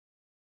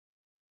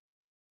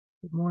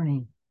Good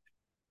morning,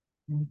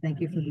 and thank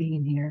you for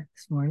being here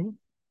this morning.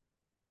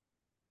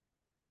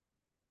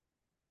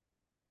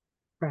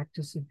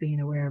 Practice of being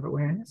aware of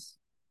awareness.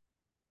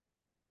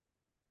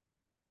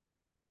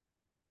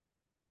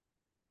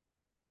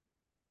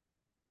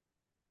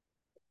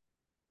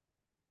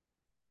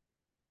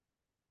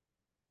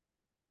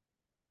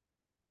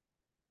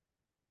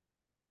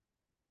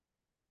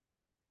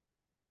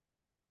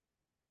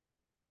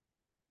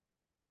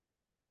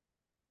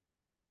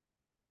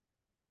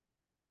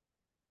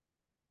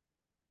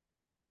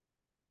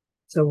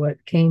 So,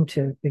 what came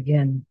to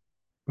begin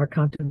our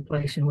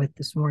contemplation with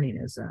this morning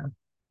is a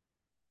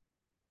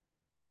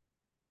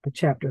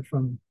chapter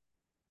from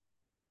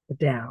the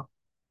Tao,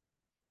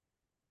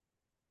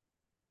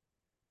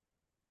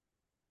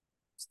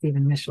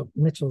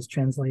 Mitchell's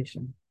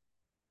translation.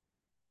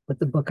 But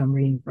the book I'm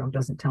reading from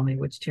doesn't tell me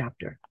which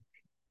chapter.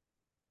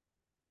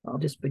 I'll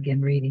just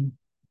begin reading.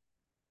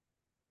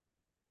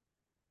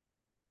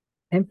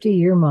 Empty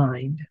your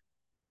mind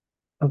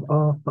of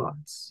all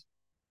thoughts.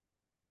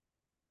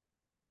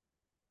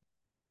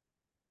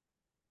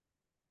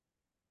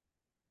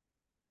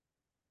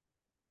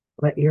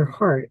 Let your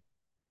heart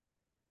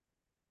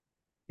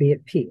be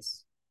at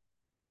peace.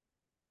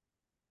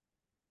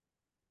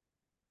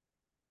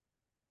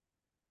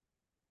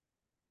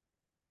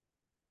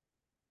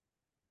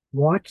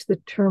 Watch the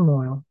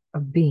turmoil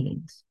of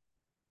beings,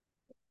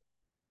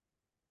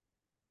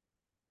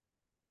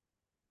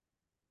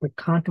 but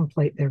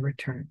contemplate their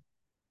return.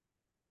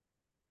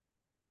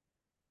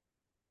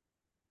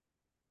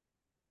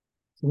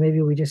 So maybe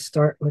we just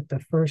start with the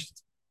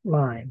first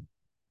line.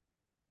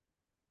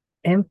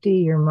 Empty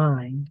your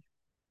mind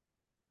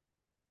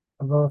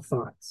of all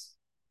thoughts.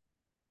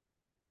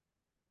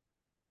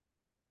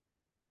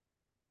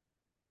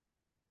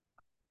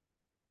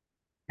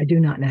 I do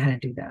not know how to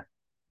do that.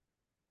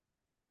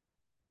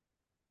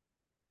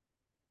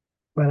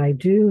 But I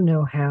do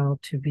know how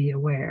to be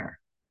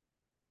aware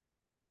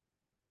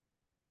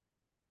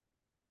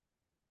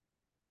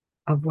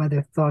of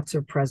whether thoughts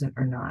are present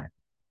or not.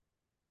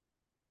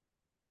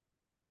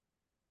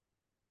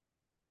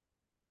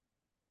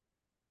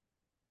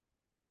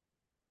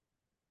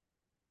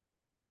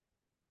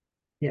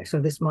 Yeah,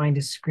 so this mind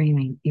is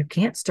screaming, you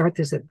can't start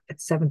this at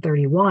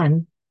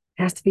 7:31.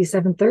 It has to be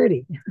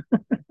 7:30.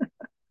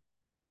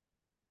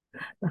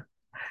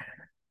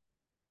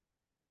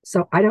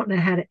 So I don't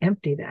know how to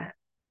empty that.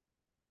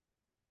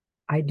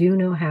 I do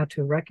know how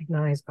to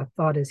recognize a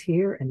thought is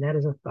here, and that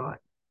is a thought.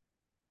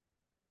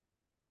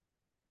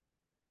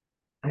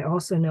 I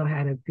also know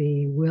how to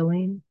be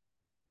willing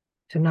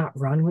to not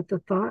run with the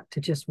thought,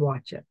 to just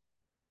watch it.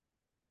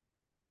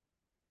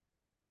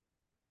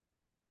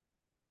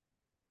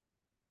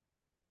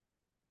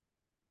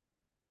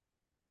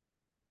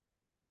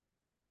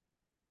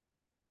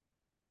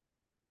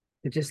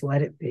 To just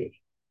let it be.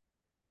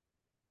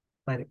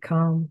 Let it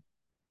come.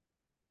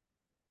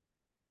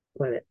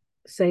 Let it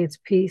say its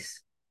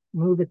piece,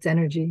 move its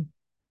energy.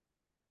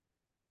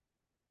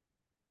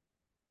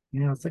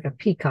 It's like a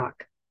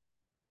peacock.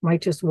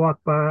 Might just walk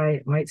by,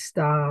 it might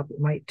stop,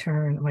 it might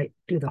turn, it might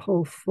do the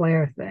whole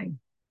flare thing.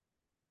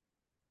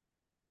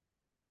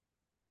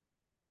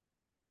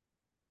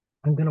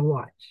 I'm going to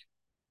watch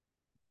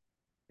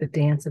the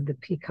dance of the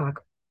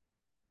peacock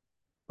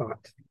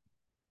thought.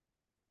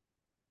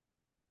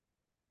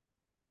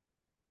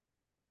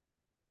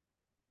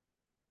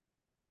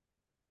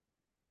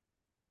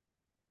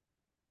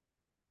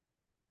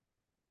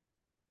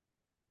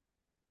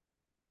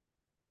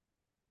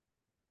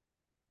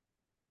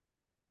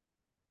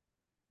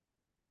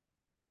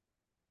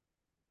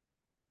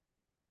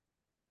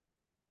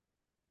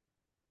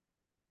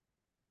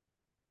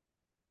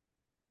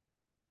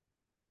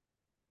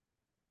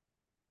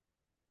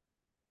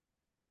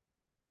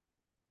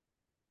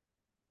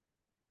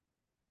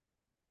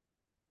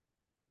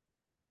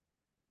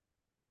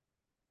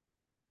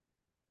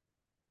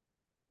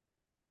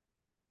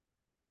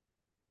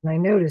 And I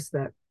noticed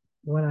that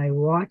when I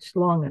watch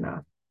long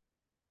enough,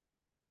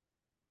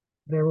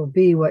 there will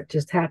be what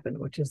just happened,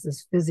 which is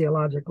this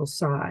physiological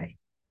sigh.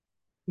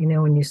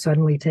 When you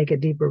suddenly take a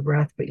deeper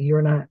breath, but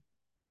you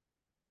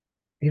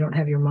don't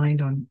have your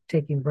mind on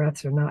taking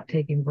breaths or not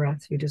taking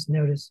breaths. You just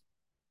notice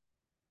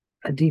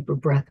a deeper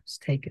breath was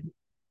taken.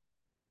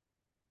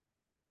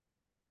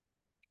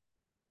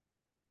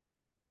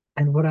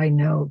 And what I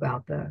know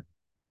about that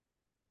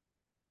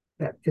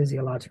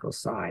physiological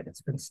sigh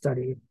that's been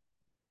studied,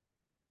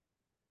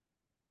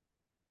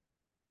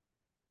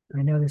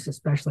 I know this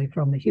especially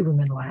from the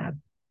Huberman lab,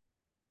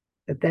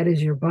 that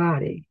is your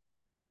body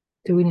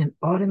doing an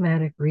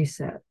automatic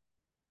reset.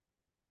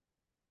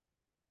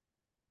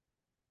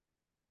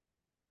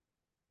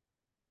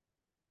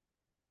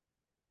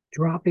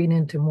 Dropping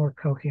into more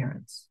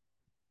coherence.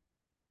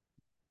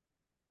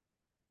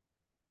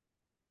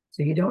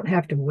 So you don't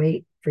have to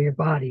wait for your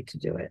body to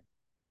do it.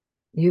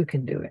 You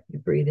can do it. You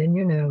breathe in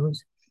your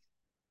nose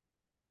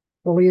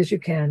fully as you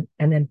can,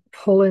 and then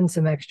pull in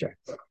some extra.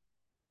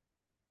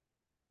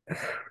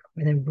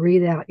 And then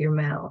breathe out your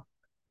mouth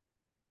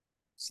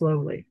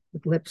slowly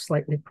with lips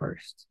slightly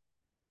pursed.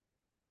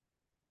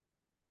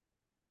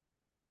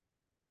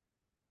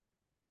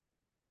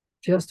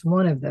 Just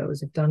one of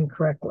those, if done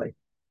correctly,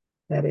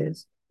 that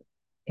is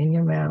in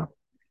your mouth,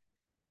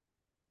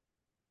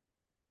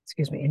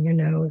 excuse me, in your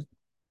nose,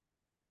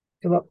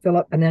 fill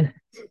up, and then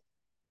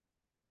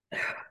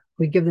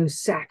we give those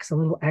sacs a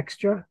little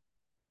extra,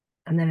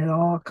 and then it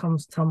all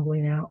comes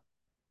tumbling out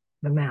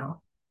the mouth.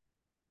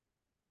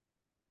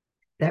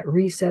 That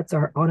resets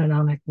our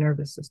autonomic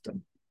nervous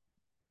system.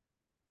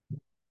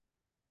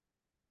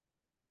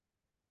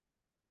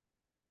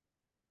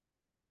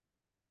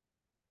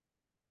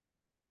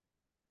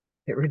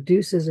 It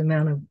reduces the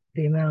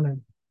amount of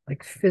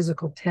like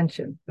physical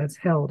tension that's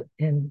held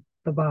in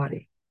the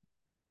body,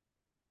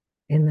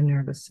 in the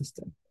nervous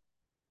system.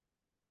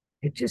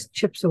 It just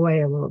chips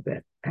away a little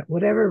bit at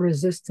whatever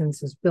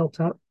resistance is built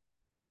up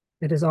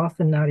that is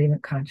often not even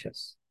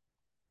conscious.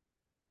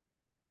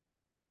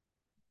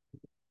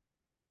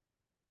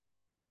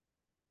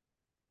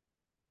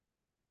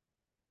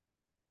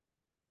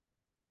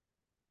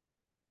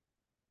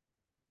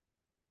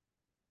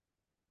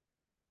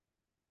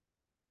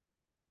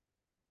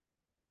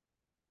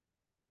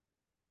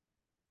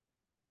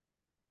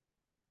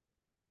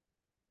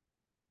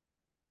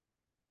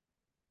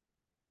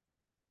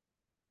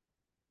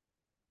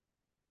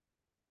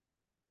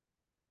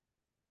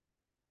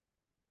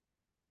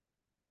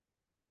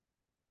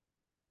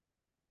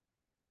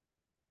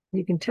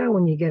 You can tell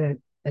when you get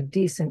a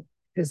decent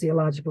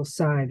physiological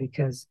sigh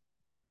because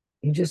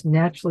you just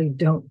naturally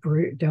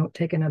don't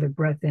take another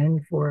breath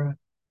in for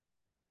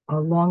a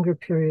longer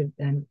period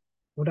than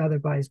would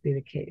otherwise be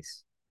the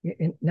case. You're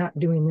not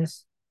doing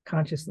this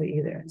consciously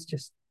either. It's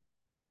just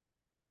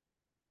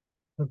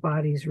the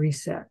body's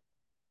reset.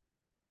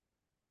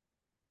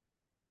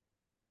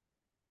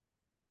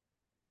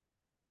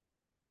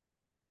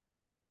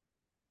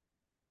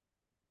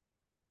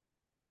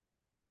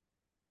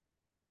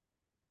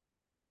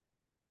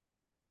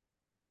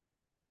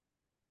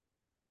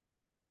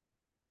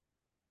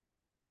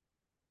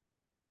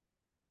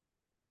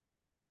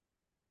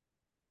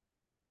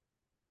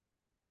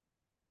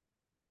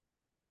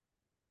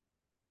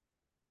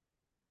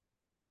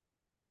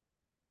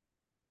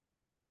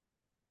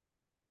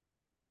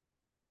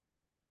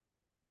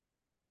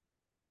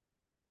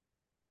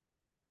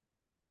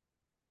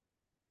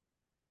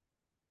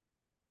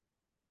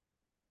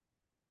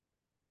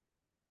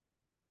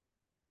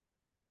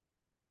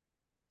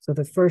 So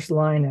the first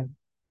line of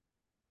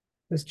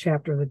this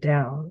chapter of the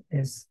Tao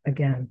is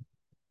again,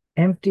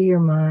 empty your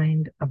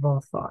mind of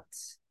all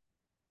thoughts.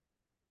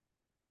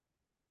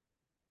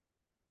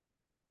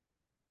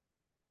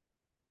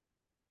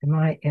 And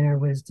my inner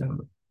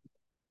wisdom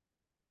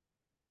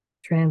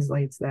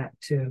translates that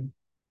to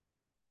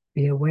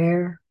be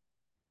aware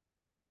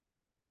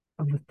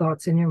of the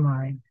thoughts in your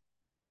mind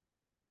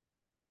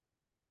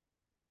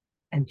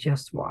and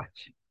just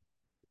watch.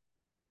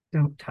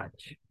 Don't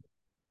touch.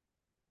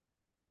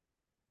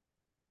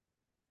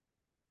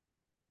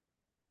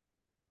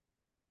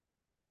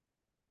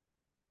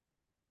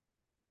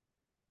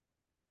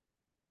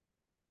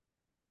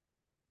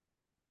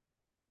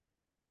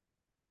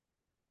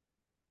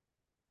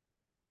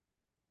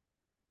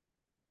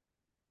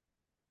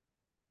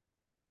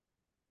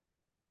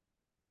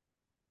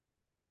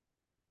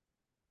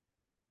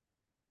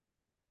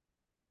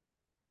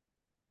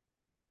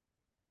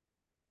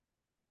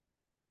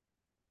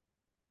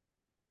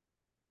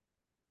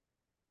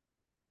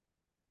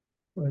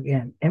 So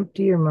again,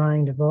 empty your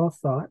mind of all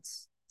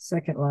thoughts.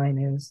 Second line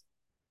is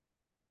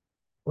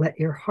let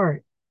your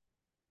heart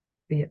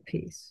be at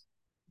peace.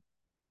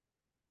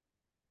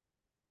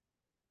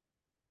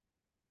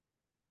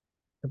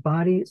 The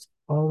body is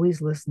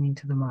always listening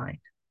to the mind.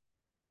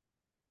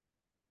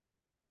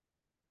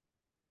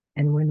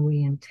 And when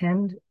we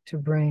intend to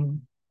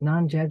bring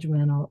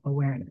non-judgmental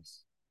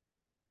awareness,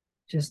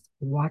 just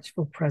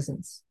watchful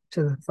presence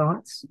to the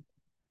thoughts,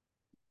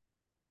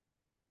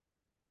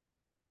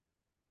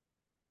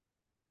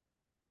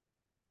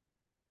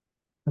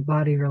 the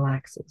body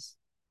relaxes.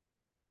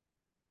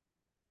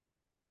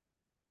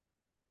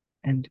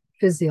 And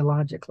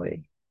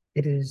physiologically,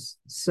 it is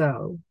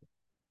so,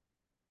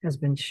 has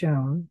been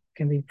shown,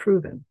 can be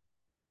proven,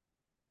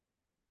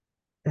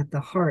 that the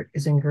heart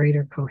is in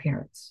greater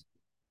coherence.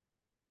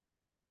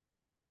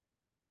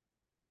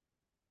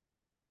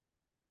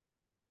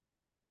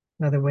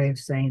 Another way of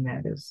saying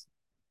that is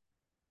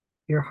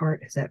your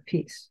heart is at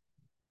peace.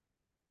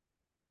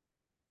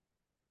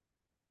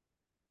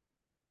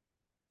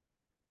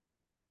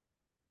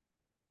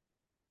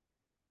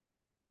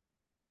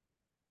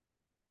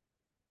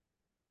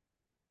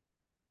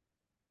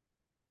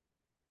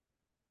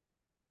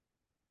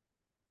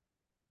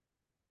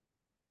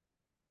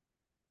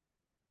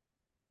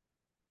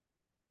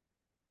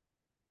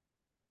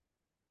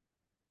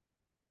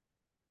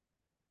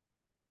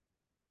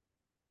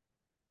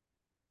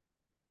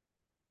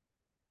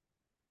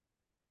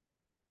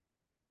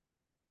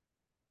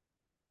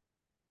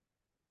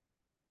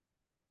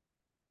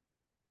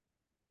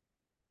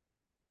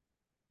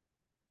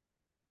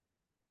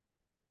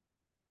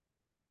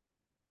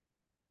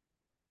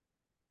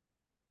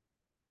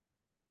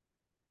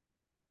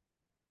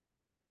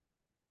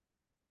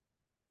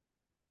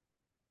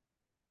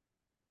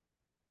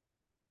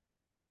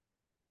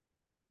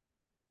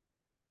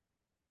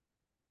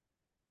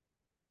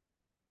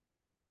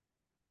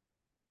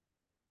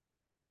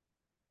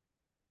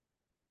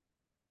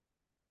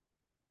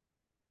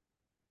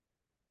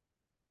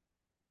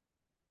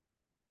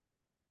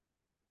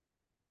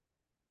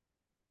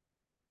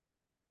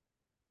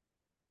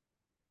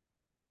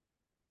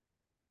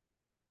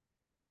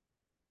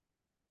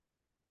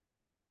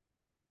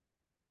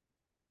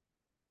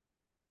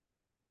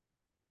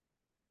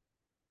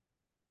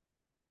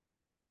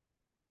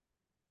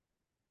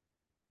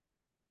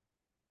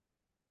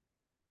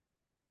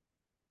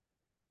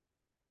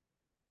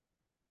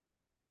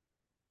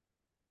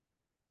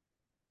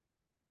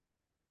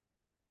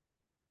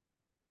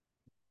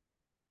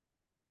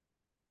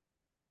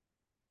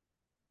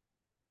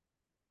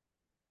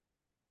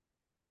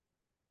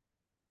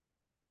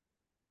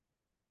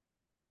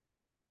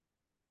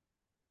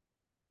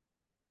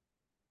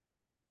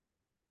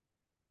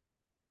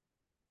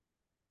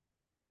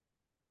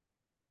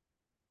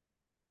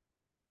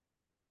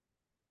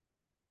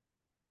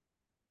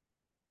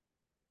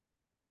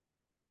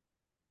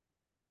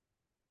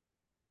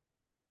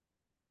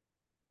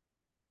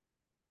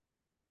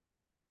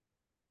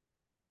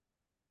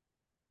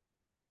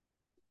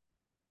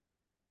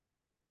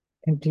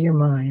 Empty your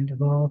mind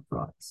of all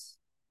thoughts.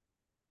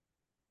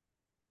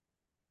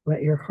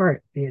 Let your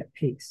heart be at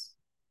peace.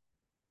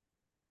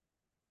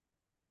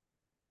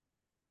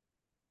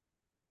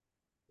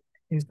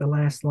 Here's the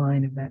last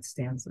line of that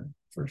stanza,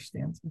 first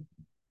stanza.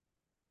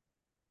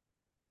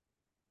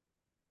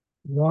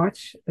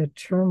 Watch the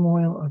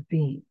turmoil of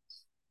beings,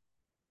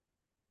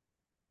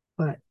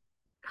 but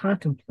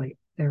contemplate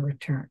their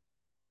return.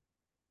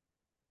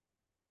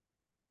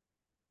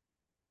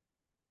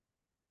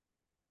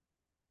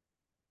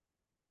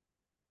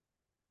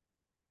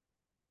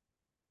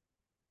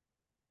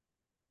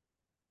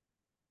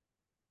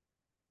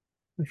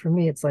 But for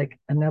me, it's like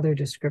another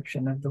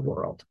description of the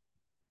world.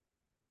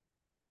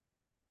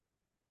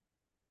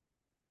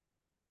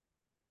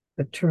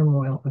 The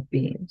turmoil of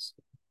beings.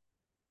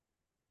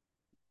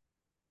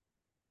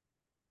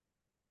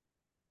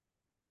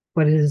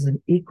 But it is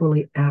an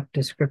equally apt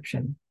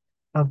description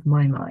of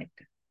my mind.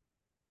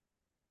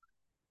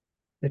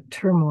 The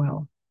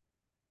turmoil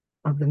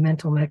of the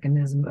mental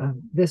mechanism of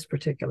this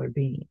particular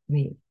being,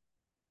 me.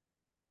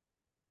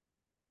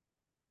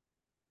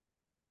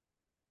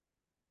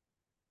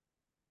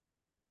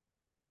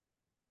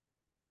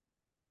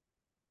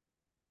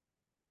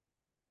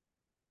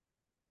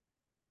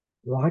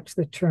 Watch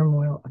the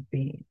turmoil of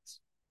beings.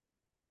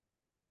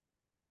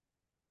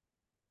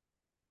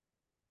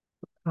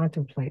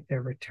 Contemplate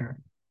their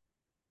return.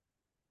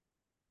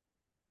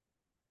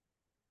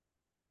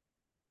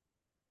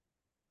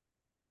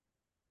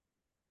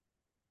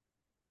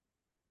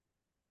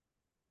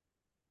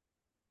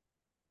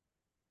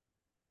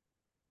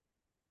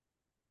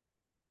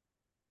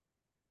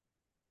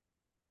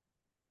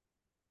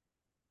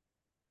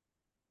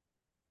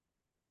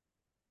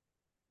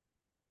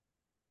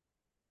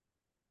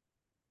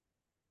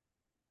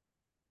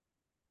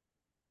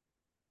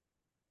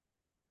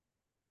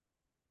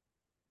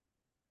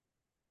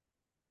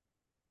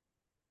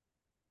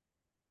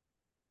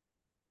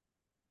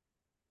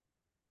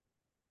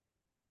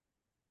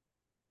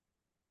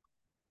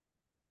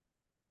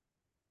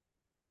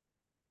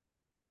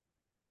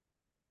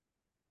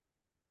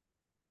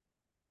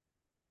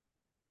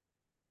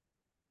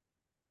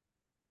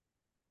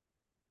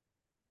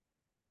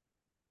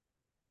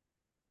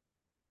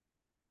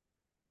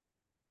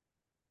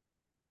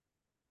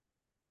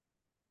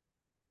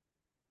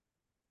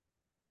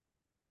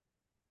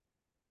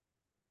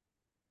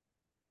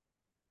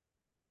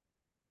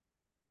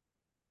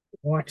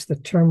 Watch the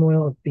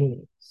turmoil of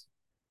beings,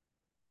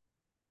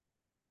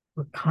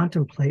 or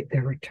contemplate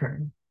their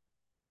return.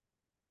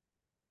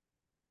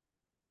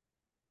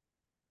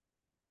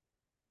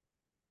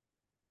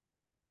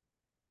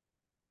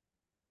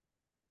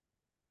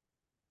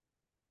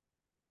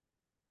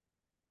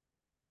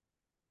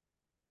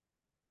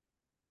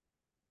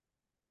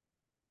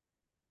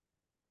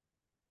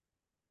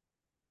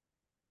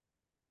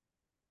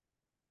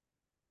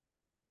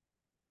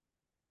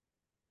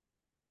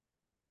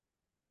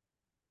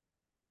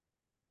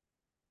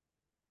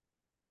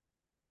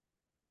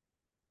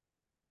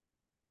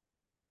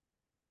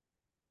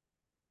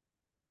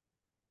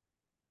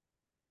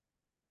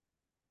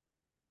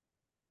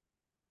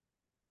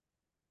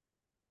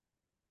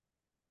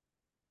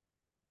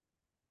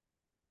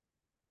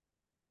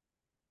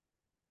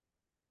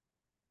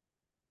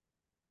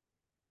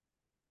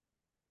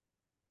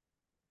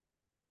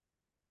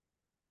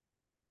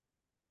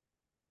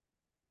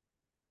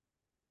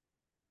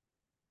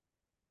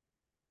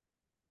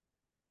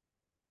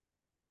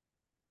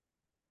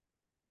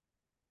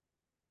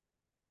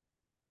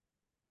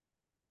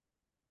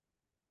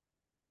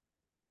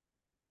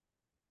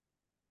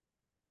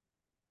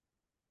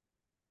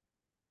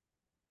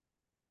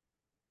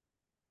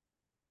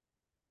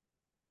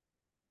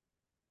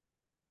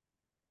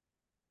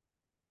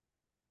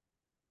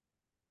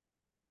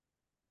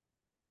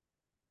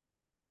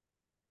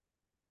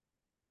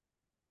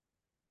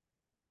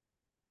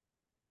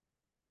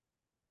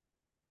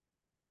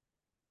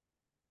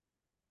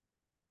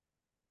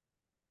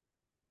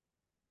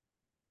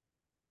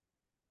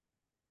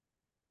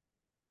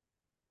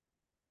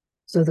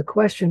 So the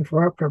question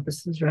for our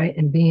purposes, right,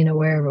 and being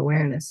aware of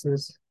awareness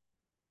is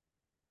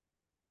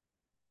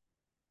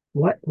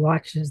what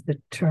watches the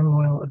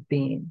turmoil of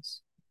beings?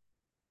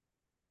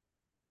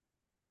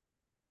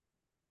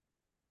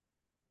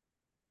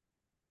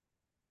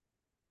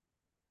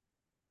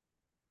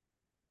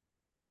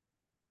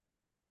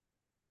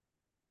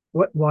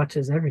 What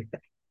watches everything?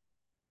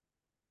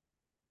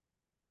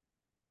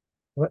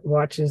 What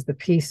watches the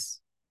peace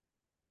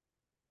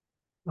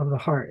of the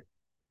heart,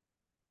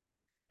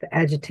 the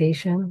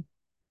agitation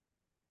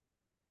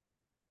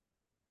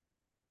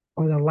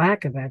or the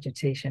lack of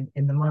agitation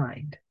in the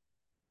mind?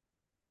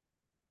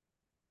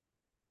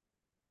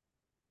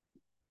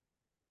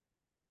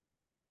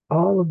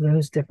 All of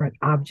those different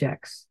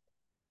objects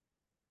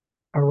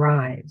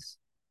arise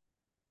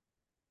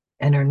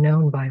and are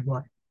known by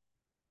what?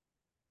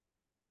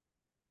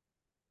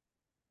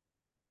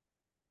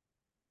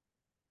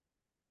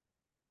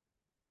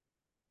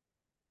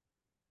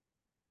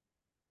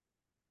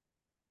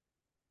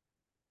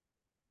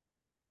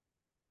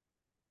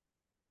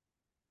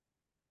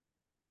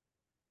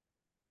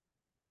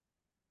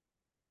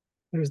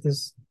 There's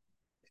this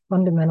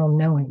fundamental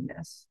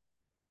knowingness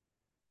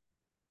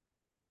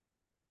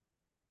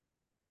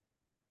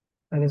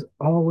that is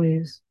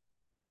always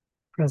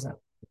present.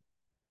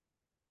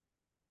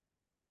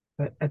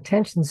 But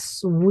attention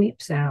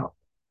sweeps out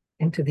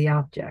into the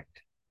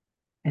object,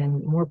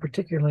 and more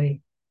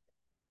particularly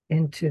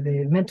into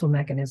the mental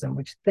mechanism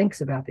which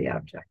thinks about the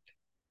object.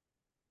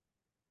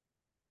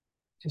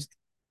 Just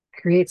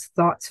creates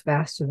thoughts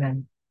faster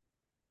than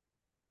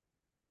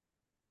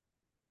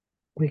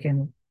we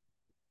can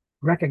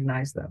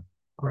recognize them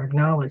or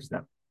acknowledge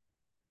them.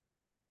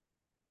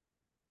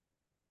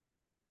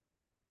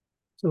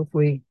 So if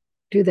we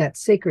do that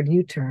sacred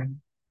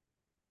U-turn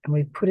and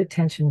we put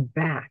attention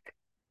back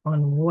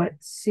on what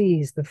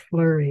sees the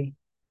flurry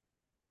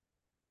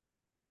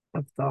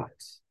of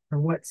thoughts, or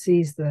what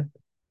sees the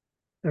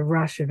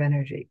rush of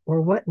energy, or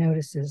what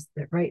notices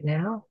that right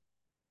now,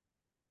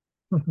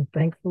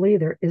 thankfully,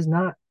 there is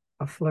not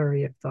a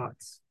flurry of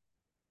thoughts,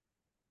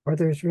 or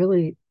there's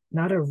really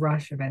not a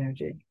rush of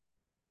energy.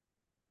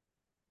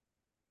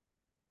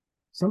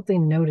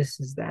 Something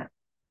notices that.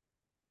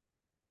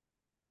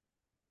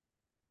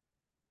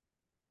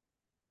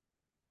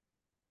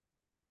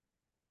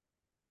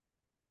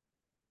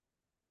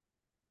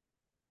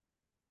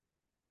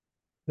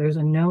 There's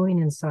a knowing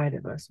inside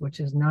of us which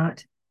is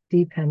not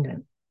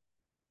dependent,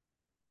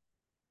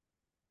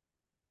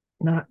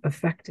 not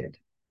affected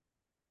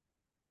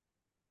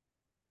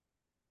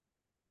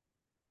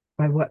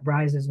by what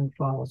rises and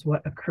falls,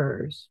 what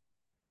occurs,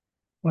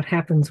 what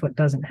happens, what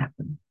doesn't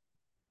happen.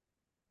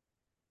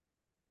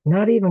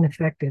 Not even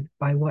affected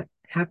by what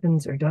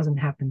happens or doesn't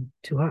happen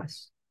to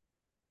us,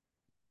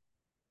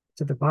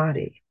 to the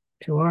body,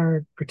 to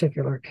our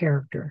particular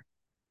character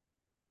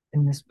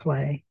in this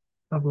play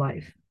of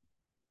life.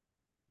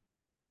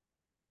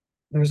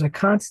 There's a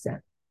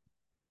constant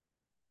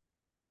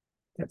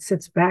that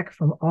sits back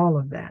from all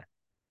of that,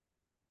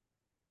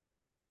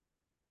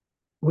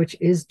 which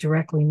is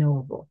directly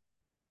knowable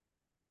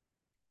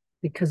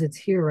because it's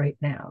here right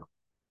now.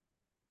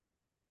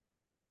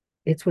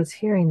 It's what's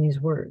hearing these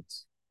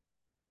words.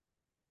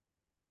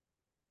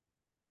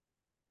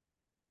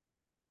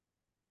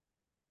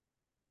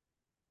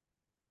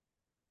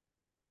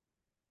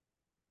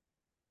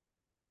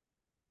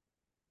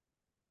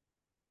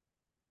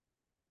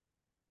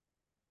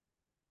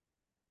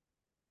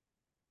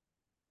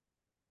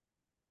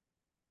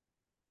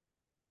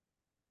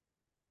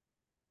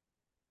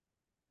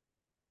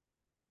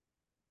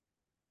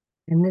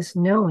 And this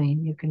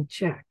knowing you can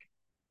check.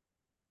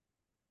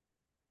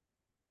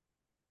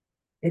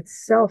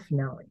 It's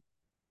self-knowing.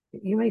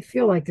 You may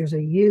feel like there's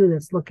a you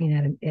that's looking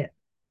at an it.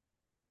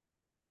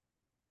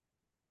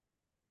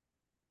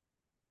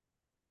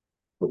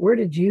 But where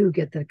did you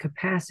get the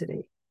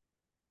capacity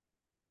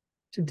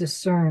to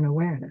discern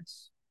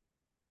awareness?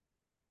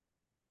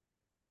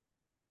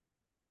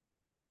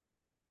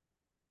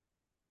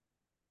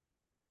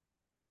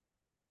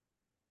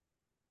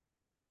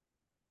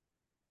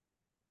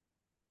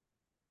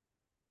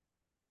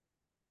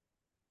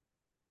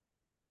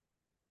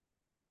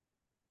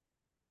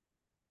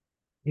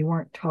 You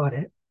weren't taught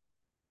it.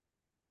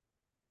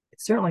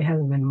 It certainly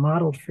hasn't been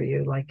modeled for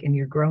you like in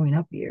your growing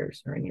up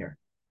years or in your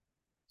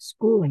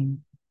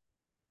schooling,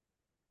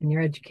 in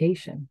your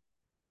education,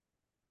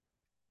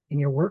 in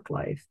your work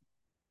life.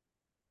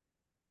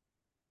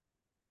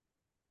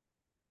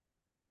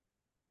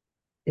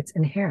 It's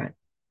inherent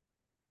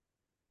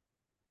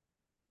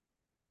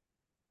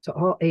to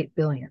all 8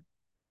 billion.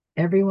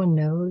 Everyone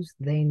knows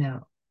they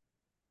know.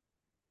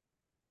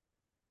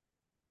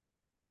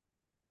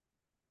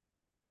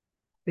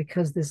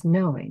 Because this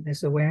knowing,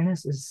 this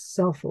awareness is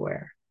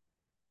self-aware.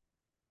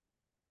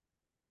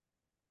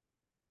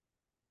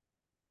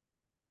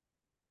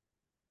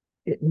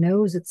 It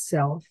knows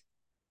itself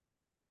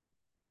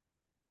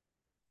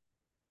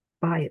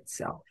by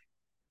itself.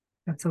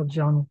 That's how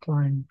John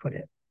Klein put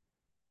it.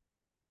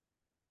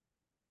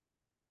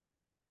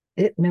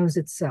 It knows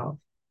itself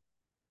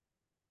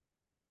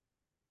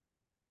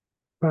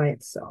by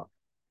itself.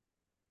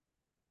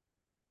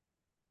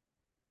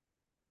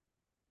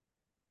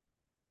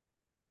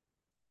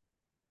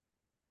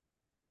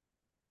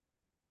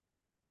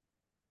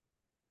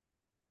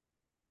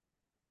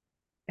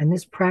 And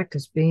this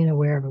practice, being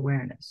aware of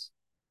awareness,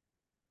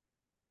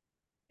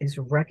 is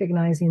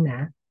recognizing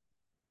that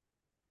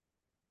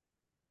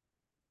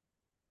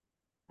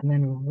and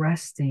then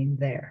resting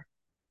there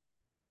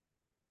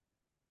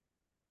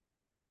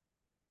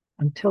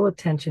until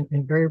attention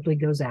invariably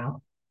goes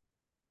out.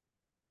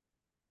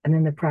 And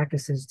then the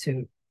practice is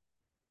to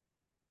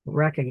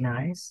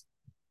recognize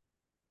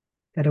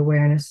that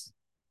awareness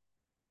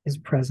is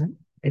present.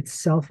 It's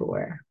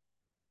self-aware.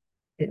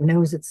 It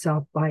knows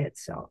itself by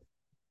itself.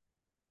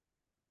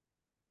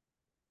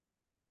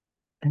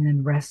 And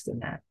then rest in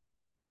that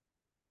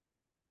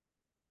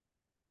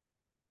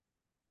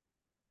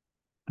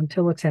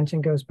until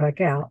attention goes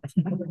back out.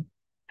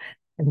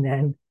 And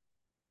then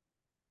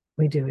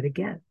we do it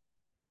again.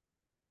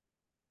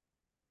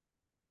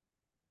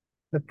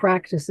 The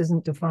practice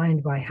isn't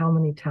defined by how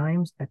many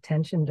times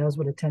attention does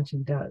what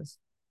attention does,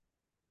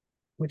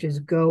 which is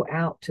go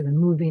out to the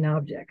moving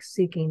object,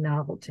 seeking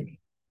novelty.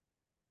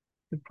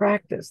 The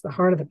practice, the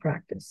heart of the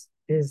practice,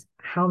 is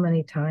how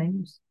many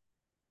times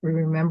we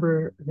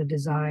remember the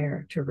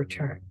desire to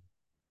return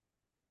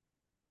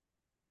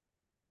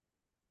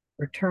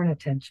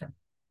attention.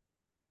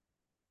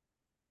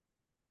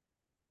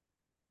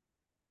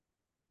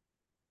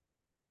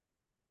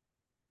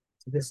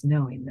 To this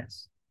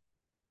knowingness.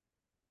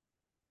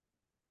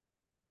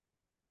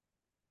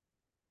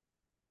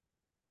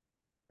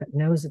 That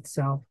knows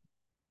itself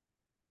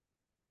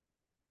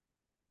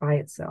by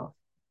itself.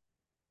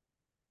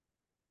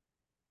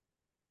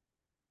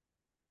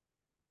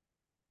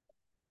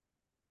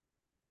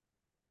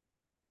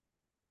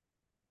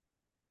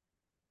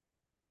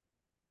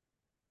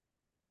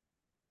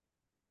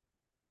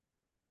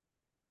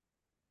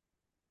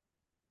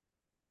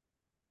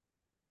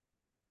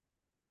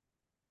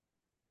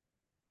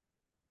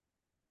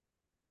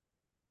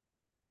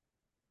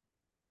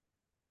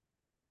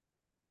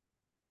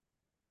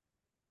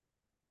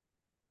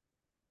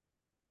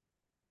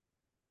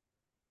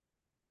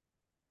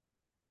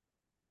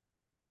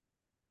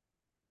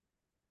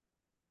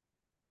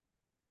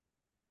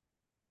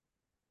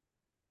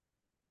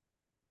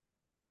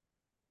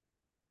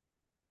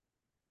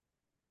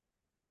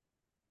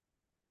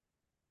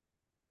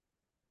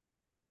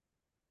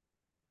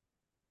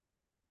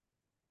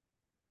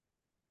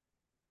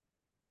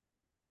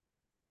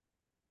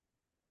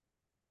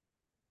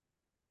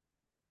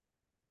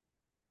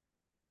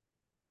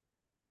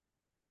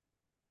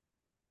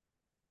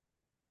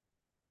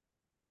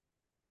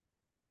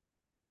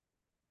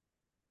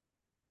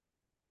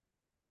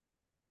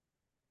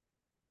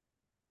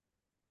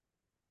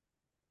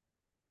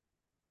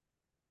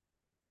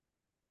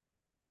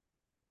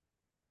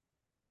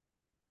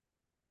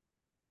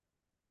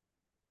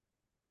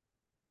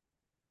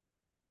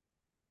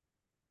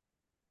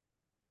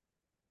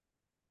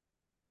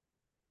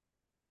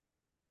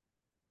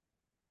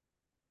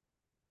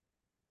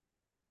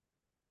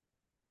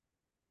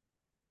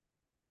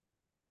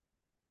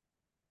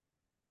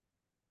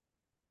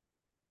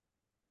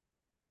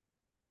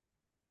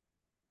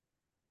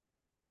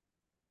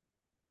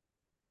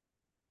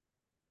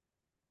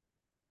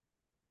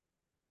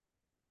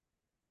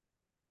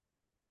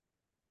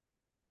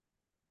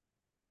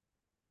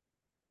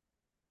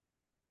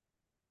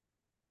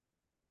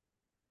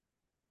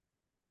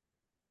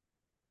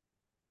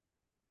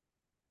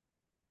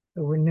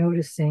 So we're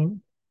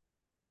noticing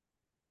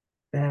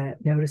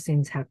that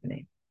noticing's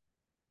happening.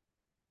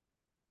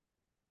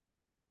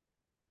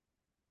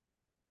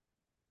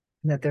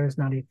 And that there's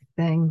not a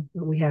thing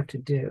that we have to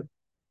do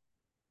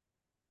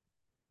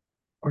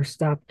or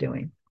stop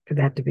doing for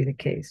that to be the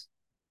case.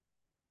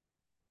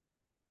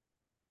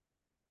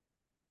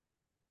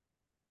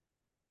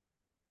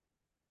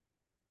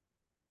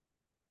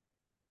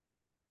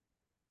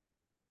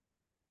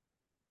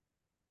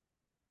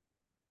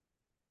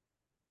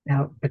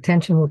 Now,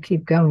 attention will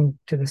keep going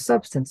to the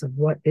substance of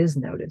what is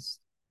noticed.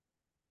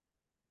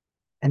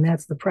 And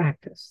that's the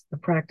practice. The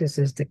practice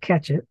is to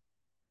catch it,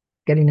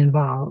 getting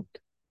involved,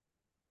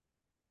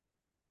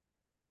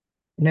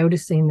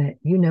 noticing that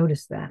you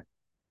noticed that.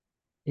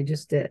 You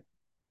just did.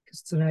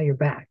 So now you're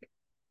back.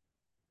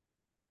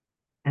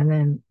 And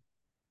then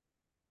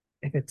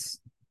if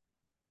it's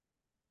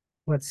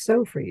what's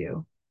so for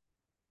you,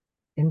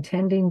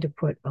 intending to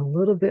put a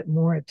little bit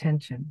more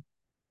attention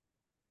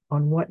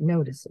on what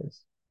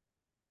notices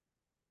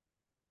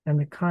and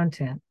the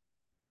content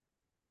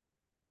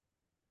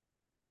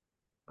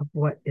of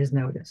what is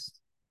noticed,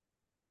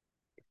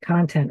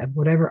 content of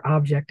whatever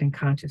object in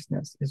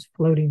consciousness is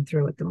floating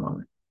through at the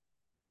moment.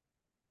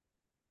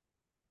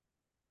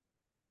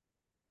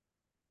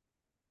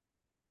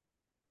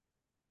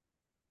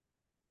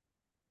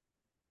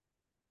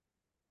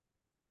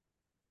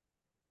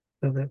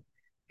 So I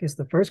guess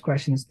the first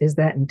question is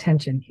that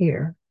intention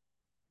here?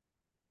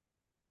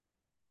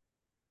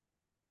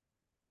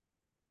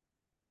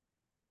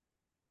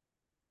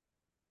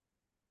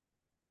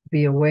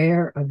 Be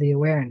aware of the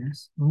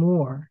awareness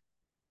more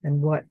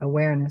than what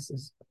awareness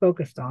is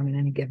focused on in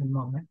any given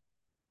moment.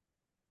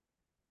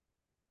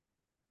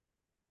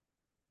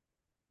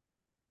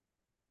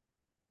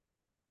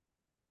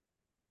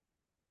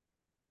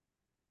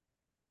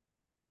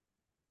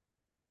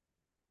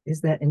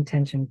 Is that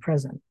intention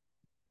present?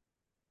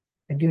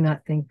 I do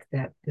not think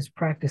that this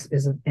practice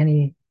is of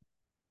any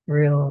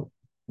real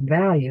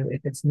value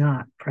if it's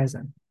not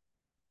present.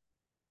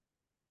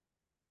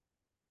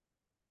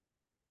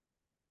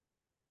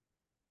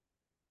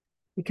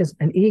 Because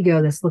an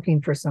ego that's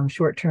looking for some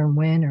short-term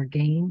win or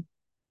gain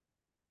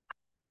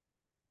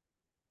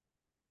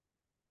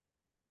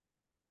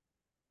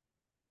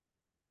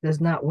does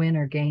not win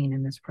or gain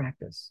in this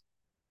practice.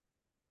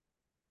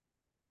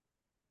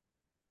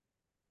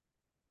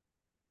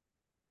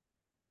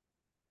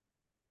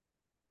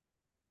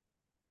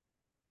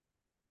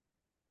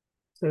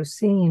 So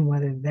seeing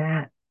whether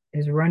that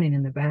is running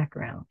in the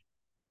background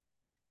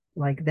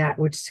like that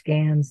which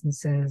scans and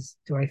says,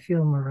 do I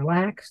feel more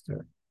relaxed,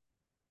 or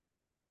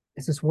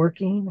is this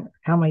working, or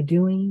how am I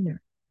doing?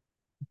 Or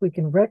if we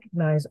can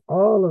recognize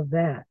all of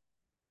that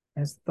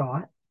as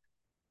thought,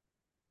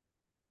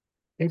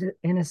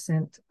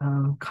 innocent,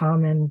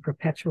 common,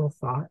 perpetual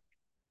thought,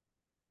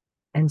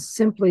 and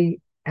simply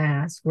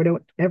ask, we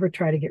don't ever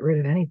try to get rid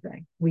of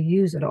anything. We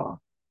use it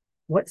all.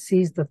 What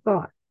sees the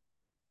thought?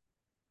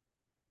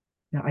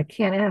 Now, I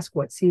can't ask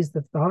what sees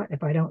the thought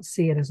if I don't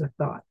see it as a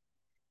thought.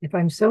 If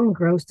I'm so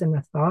engrossed in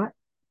the thought,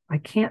 I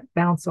can't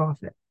bounce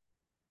off it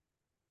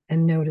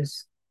and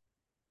notice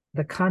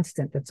the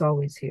constant that's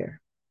always here,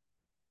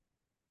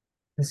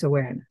 this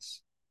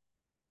awareness.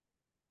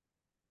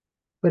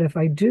 But if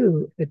I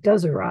do, if it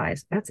does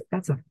arise,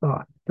 that's a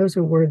thought. Those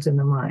are words in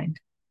the mind.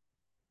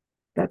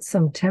 That's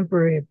some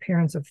temporary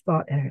appearance of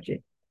thought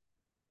energy.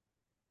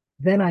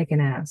 Then I can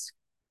ask,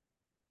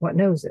 what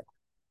knows it?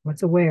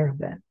 What's aware of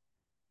that?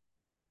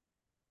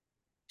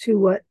 To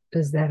what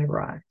does that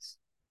arise?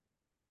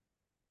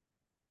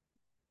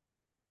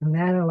 And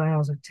that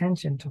allows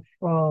attention to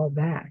fall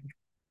back.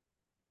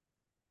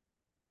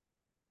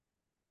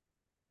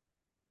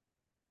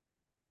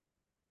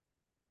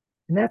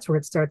 And that's where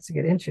it starts to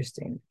get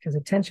interesting, because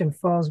attention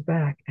falls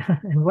back.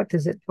 And what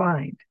does it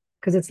find?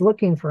 Because it's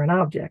looking for an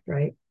object,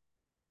 right?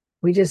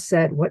 We just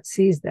said, what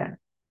sees that?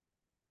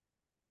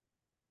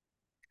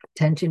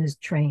 Attention is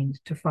trained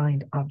to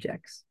find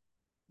objects.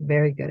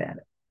 Very good at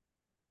it.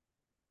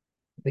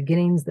 The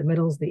beginnings, the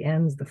middles, the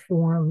ends, the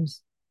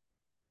forms,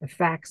 the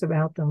facts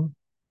about them.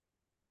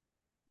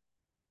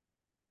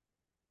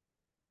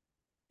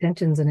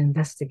 Attention's an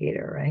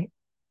investigator, right?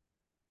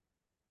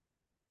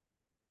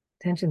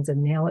 Attention's a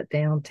nail it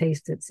down,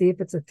 taste it, see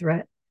if it's a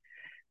threat,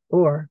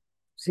 or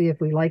see if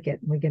we like it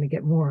and we're going to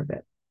get more of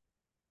it.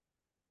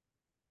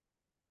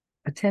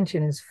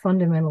 Attention is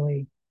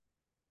fundamentally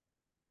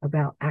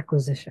about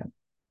acquisition.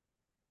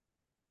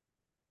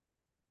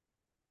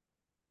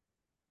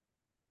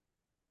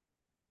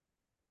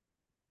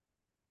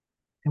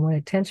 And when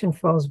attention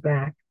falls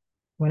back,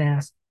 when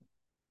asked,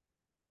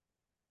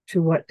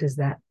 to what does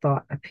that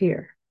thought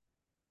appear?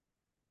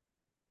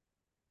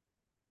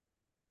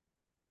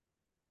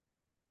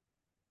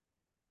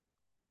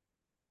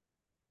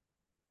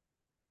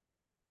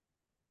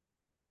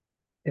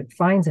 It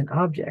finds an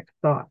object,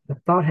 thought. The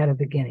thought had a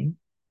beginning.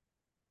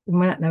 We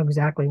might not know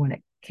exactly when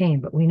it came,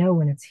 but we know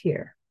when it's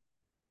here.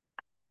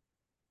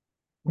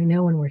 We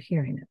know when we're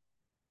hearing it.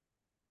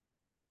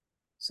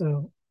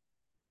 So,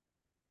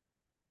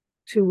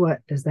 to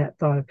what does that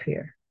thought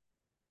appear?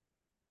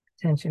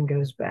 Attention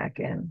goes back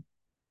in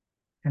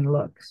and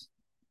looks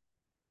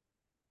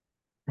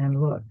and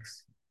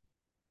looks.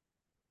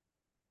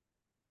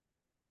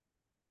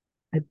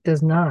 It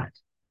does not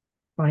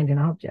find an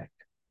object.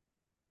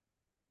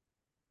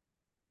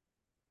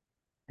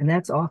 And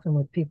that's often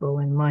with people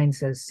when mind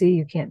says, see,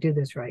 you can't do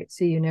this right.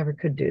 See, you never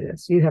could do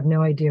this. You have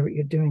no idea what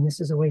you're doing. This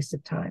is a waste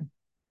of time.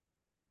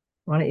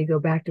 Why don't you go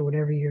back to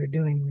whatever you were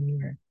doing when you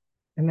were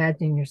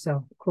imagining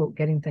yourself, quote,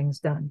 getting things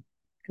done?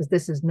 Because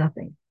this is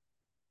nothing.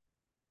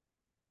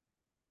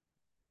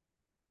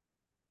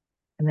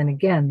 And then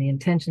again, the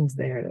intention's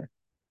there to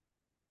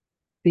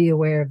be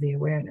aware of the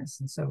awareness.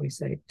 And so we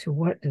say, to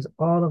what does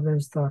all of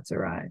those thoughts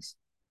arise?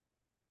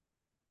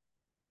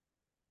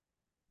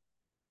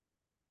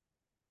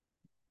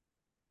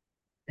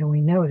 And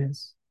we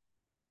notice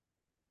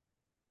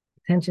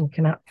attention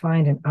cannot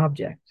find an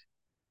object.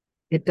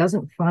 It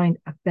doesn't find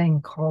a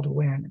thing called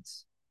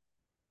awareness.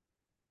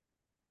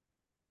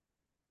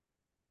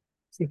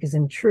 See, because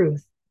in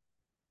truth,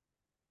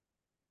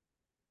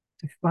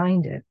 to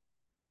find it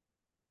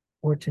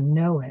or to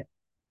know it,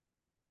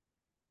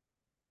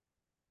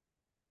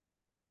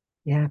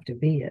 you have to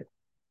be it,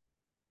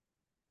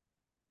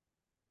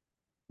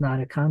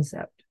 not a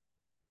concept.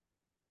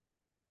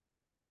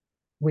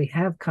 We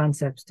have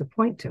concepts to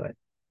point to it.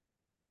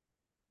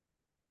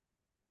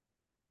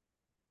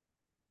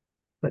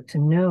 But to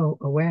know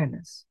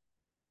awareness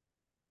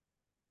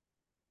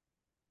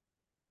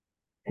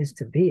is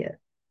to be it,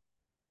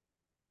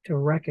 to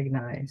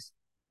recognize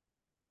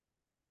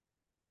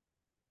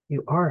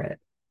you are it,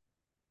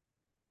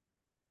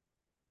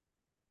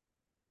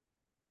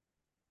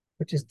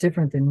 which is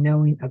different than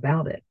knowing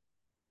about it.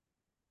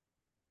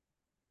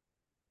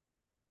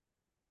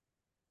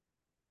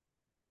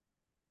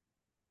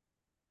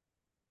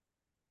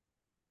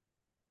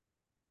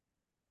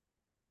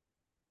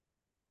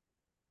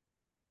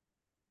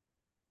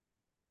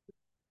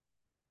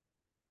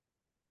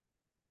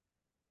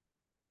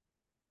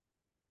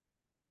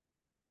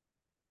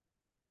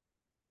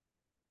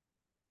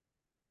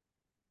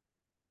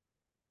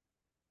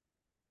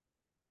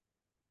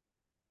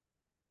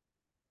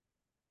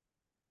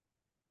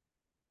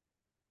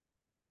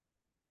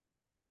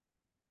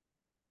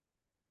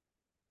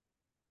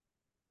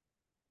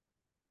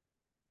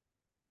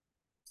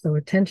 So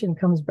attention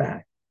comes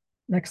back.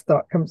 Next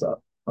thought comes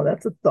up. Oh,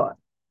 that's a thought.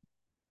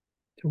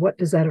 To what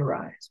does that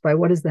arise? By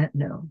what is that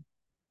known?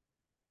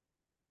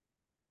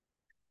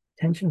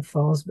 Attention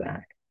falls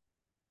back.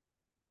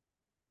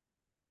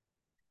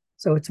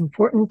 So it's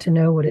important to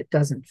know what it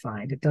doesn't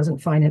find. It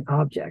doesn't find an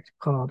object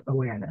called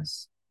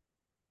awareness.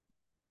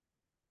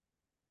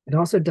 It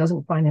also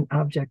doesn't find an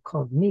object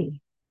called me.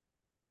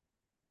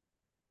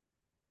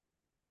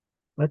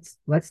 Let's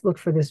look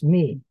for this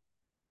me,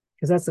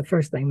 because that's the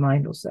first thing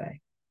mind will say.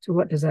 So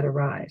what does that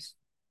arise?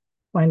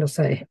 Mind will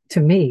say,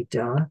 to me,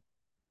 duh.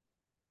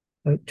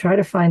 But try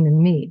to find the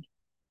me.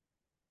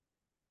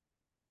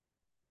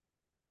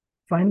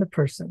 Find the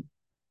person.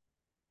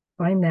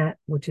 Find that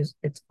which is,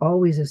 it's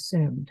always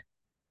assumed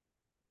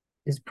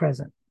is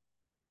present.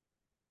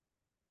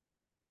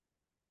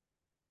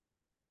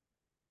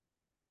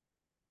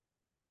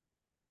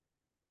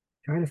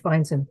 Try to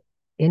find some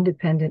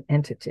independent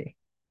entity.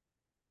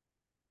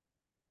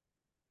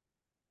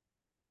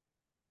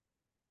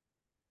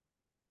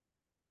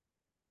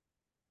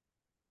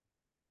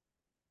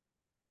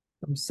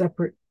 Some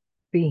separate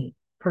being,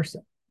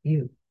 person,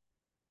 you.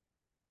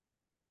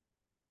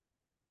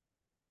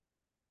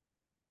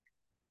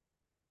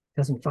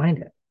 Doesn't find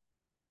it.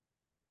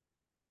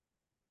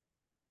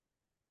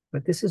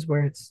 But this is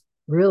where it's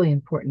really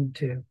important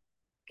to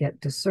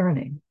get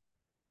discerning.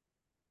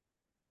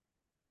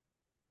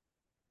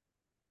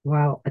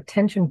 While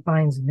attention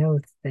finds no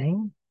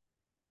thing,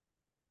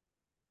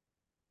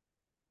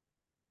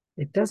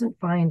 it doesn't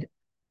find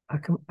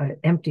an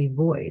empty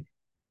void,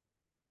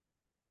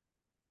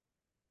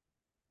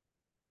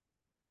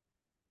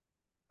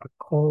 a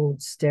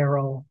cold,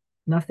 sterile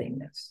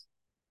nothingness.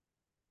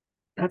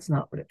 That's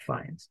not what it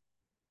finds.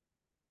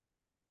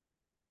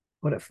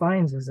 What it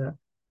finds is a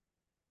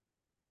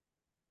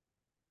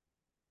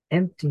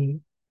empty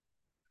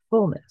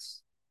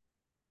fullness,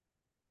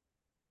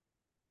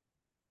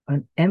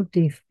 an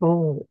empty,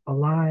 full,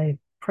 alive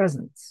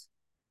presence.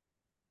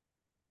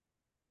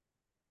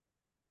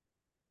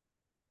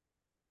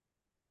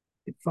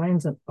 It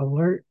finds an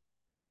alert,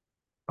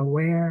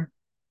 aware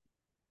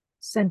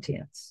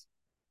sentience,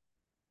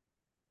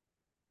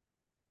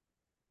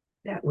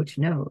 that which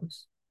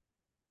knows.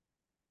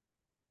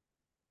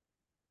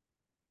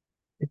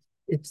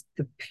 It's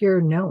the pure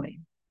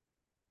knowing,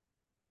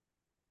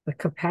 the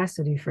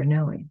capacity for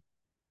knowing.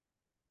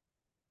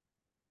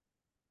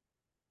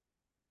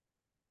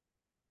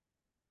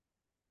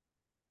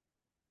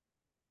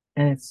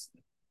 And it's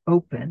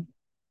open,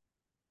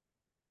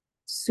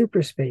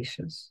 super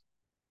spacious,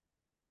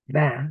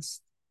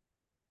 vast.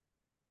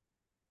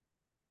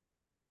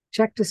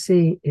 Check to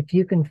see if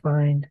you can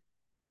find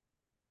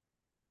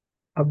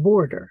a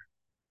border.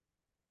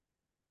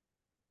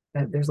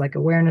 There's like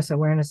awareness,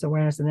 awareness,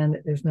 awareness, and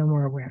then there's no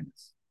more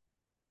awareness.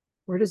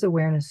 Where does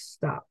awareness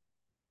stop?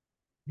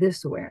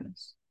 This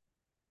awareness.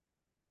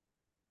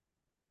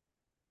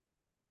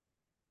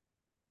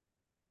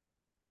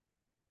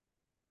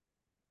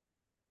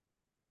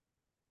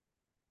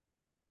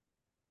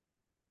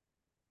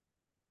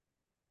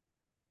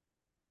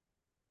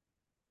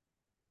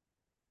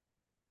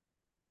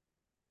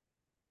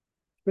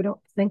 We don't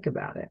think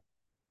about it.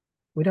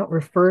 We don't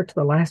refer to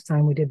the last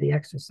time we did the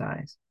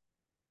exercise.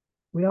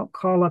 We don't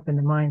call up in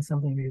the mind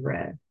something we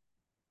read.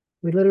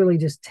 We literally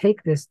just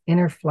take this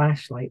inner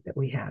flashlight that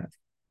we have,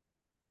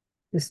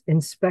 this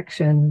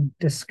inspection,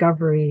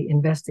 discovery,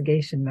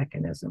 investigation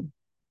mechanism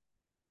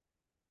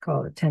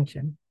called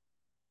attention,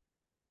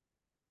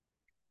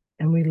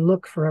 and we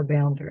look for a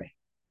boundary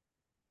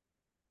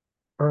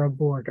or a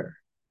border,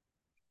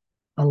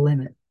 a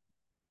limit,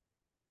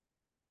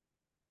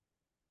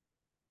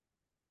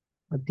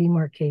 a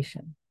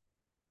demarcation.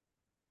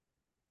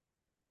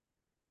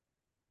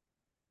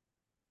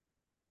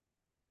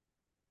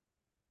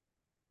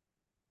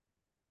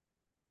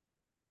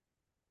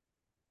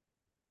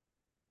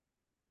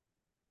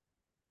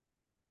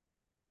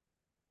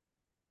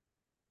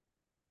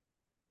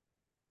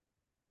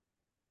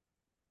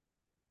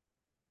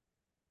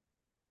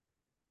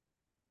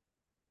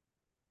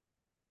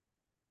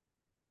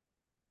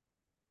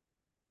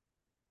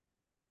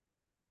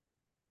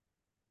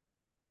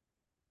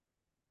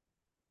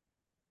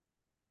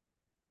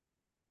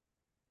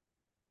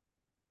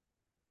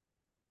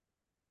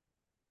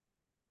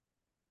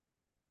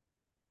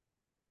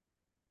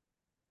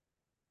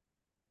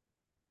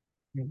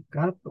 We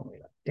look up and we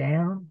look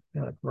down,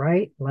 we look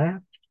right,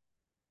 left,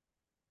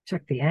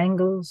 check the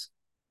angles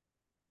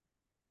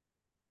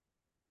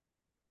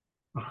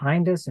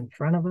behind us, in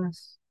front of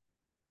us,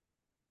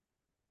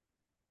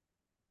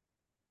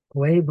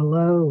 way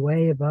below,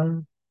 way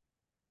above.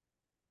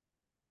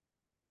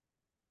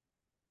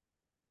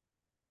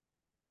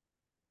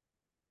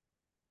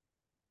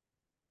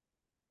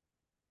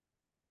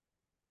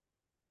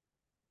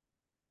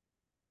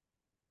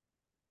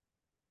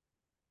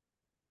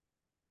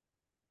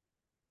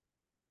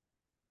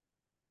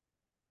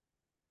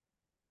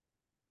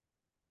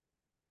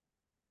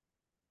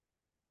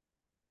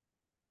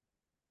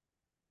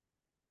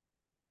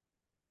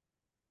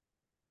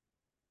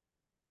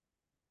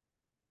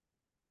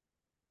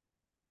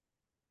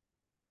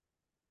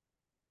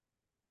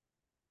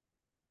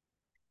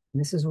 And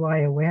this is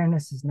why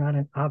awareness is not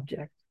an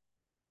object.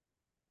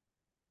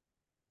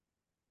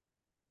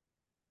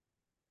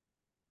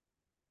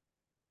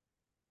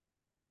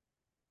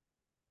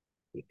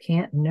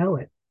 can't know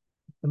it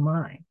with the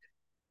mind.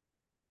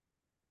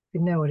 You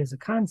can know it as a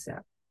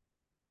concept.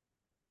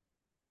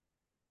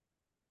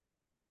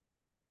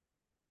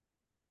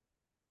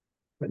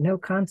 But no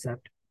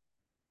concept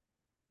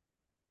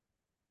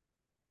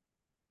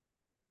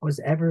was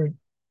ever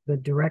the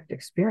direct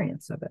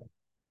experience of it.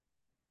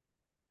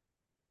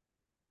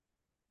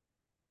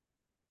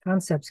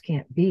 Concepts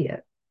can't be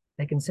it.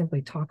 They can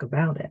simply talk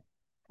about it,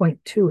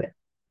 point to it.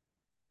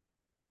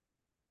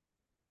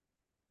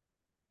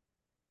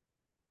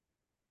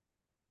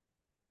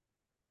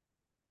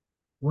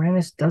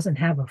 Awareness doesn't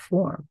have a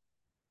form,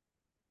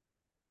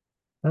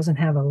 doesn't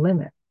have a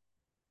limit,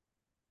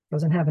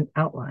 doesn't have an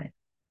outline,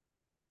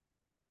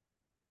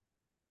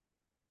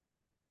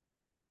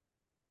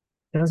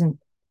 doesn't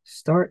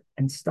start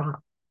and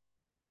stop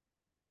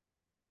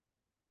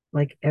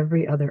like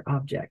every other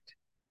object.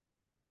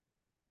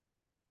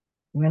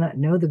 You may not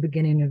know the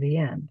beginning or the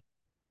end,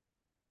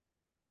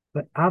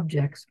 but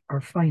objects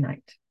are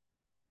finite.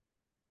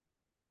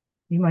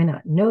 You might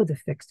not know the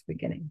fixed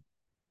beginning,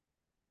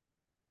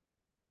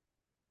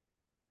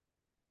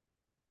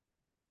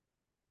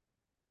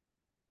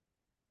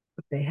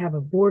 but they have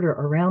a border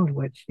around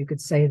which you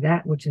could say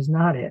that which is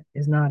not it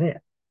is not it.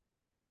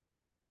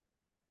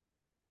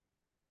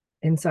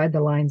 Inside the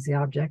line is the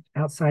object,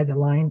 outside the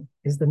line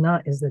is the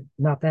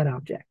not that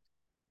object.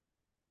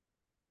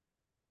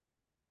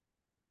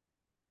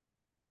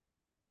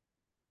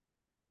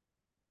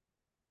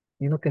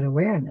 You look at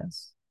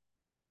awareness,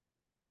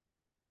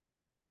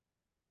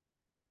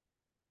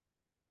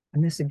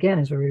 and this again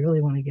is where we really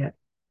want to get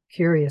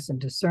curious and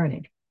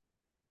discerning.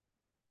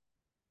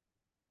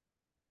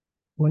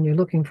 When you're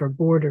looking for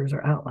borders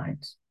or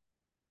outlines,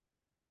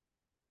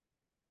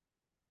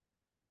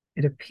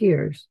 it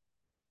appears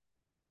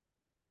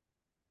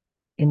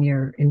in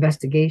your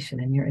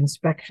investigation, in your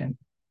inspection,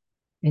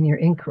 in your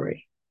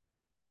inquiry,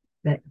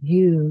 that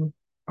you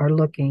are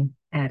looking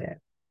at it.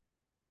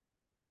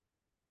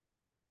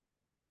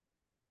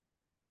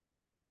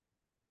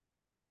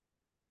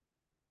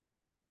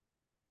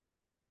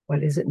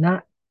 But is it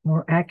not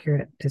more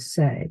accurate to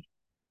say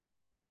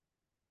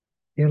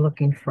you're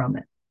looking from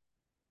it?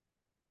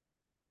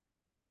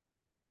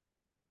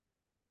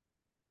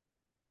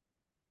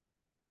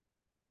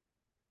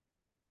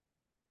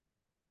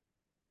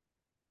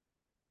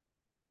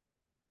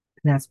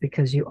 And that's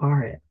because you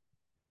are it.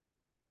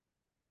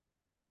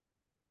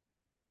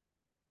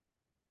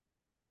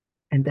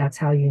 And that's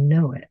how you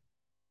know it.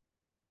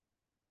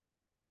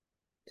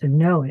 To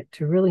know it,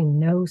 to really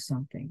know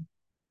something,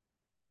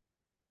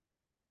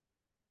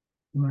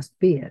 you must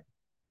be it.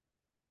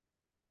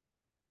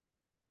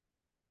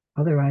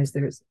 Otherwise,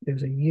 there's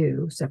a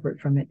you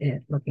separate from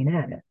it looking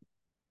at it,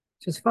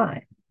 which is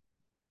fine.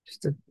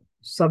 Just a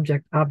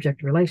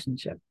subject-object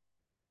relationship.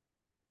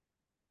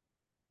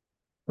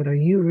 But are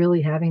you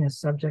really having a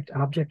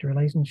subject-object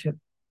relationship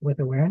with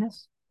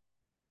awareness?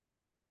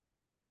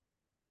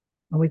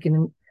 And we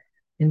can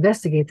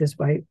investigate this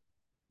by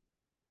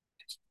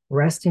just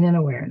resting in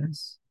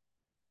awareness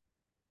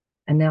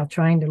and now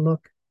trying to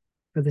look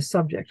for the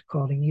subject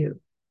called a you.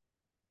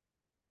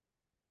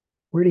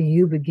 Where do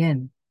you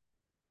begin?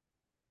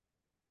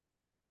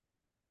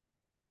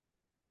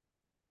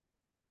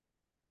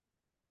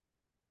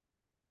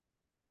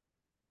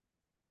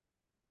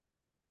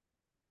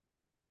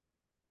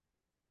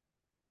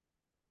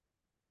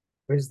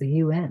 Where's the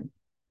you end?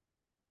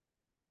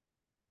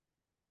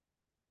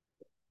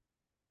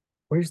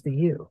 Where's the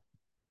you?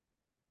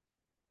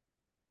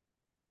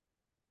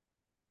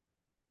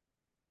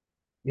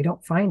 You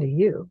don't find a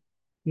you.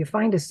 You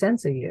find a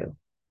sense of you,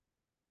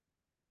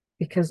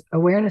 because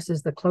awareness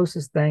is the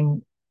closest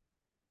thing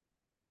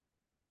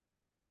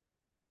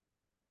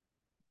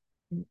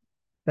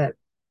that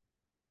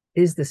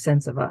is the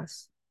sense of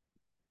us.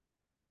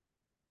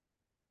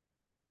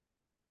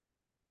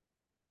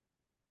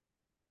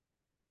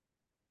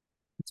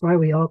 That's why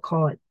we all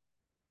call it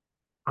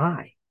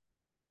I,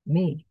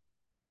 me.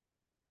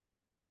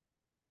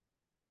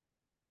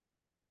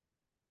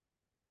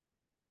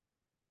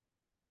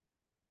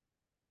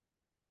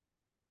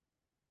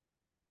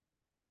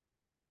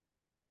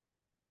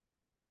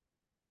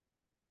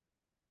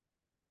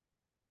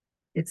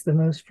 It's the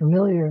most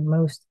familiar and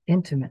most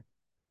intimate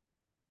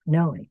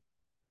knowing.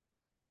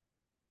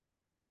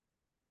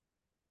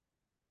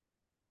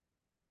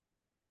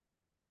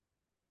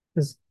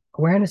 Because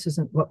awareness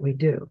isn't what we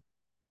do.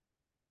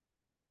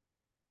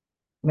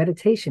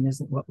 Meditation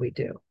isn't what we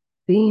do.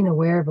 Being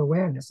aware of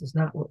awareness is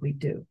not what we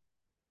do.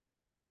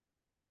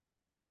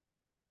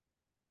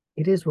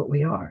 It is what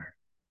we are.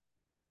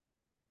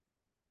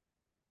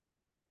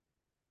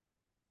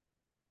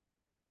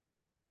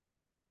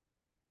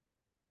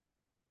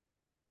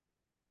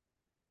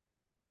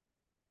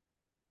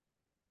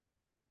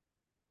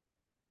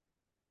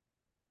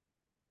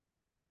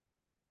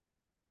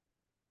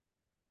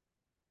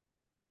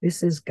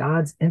 This is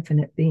God's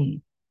infinite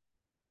being,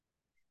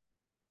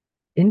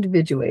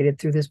 individuated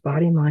through this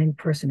body, mind,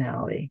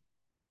 personality,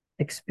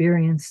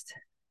 experienced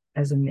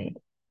as a me.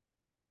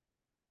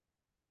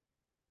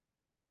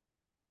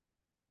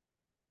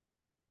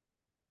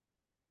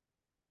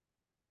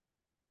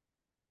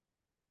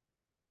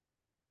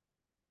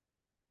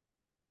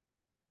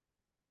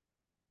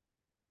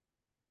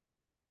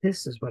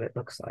 This is what it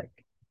looks like.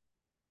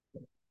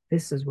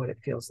 This is what it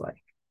feels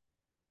like.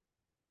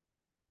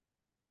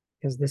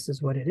 Because this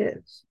is what it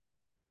is.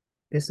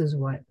 This is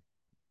what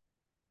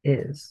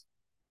is.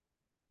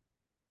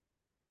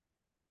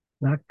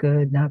 Not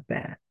good, not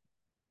bad.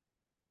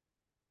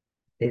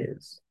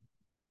 Is.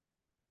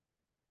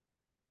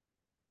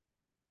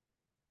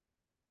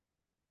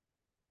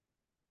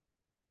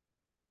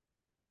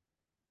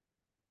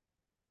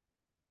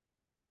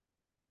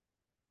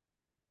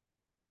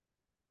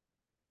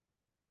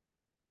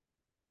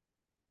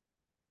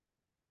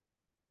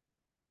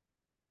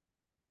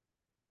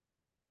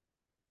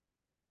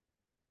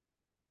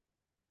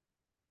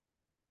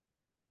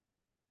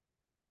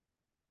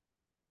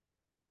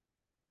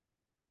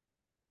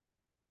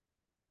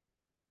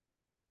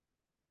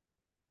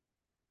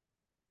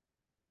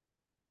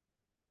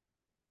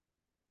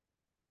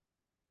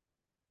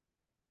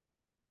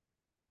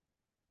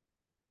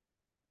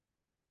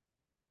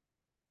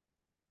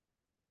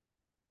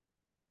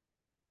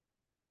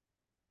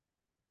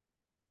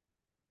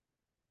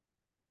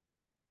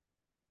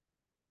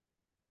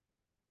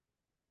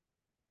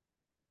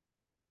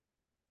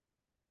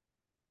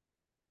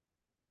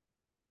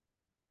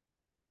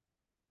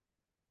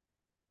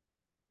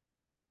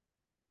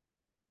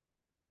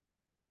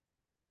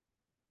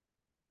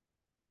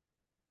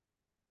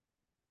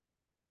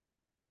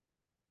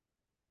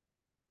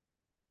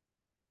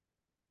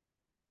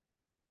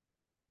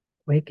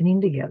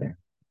 Awakening together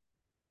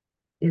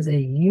is a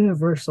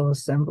universal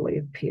assembly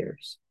of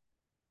peers.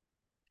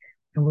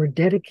 And we're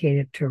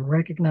dedicated to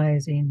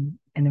recognizing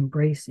and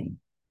embracing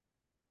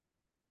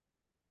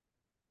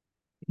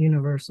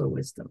universal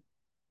wisdom.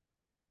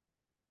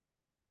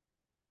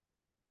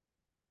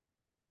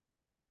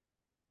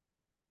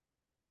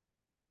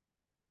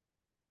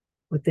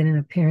 Within an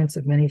appearance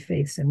of many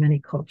faiths and many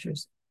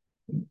cultures,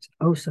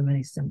 oh, so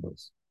many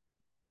symbols,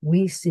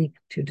 we seek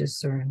to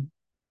discern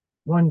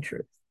one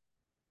truth.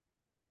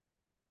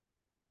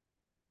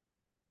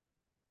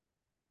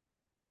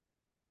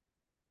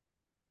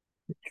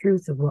 The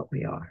truth of what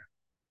we are.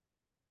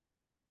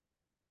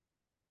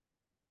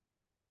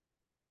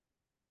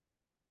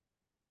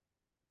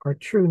 Our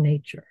true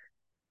nature.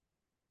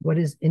 What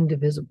is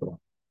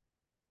indivisible,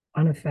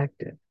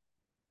 unaffected.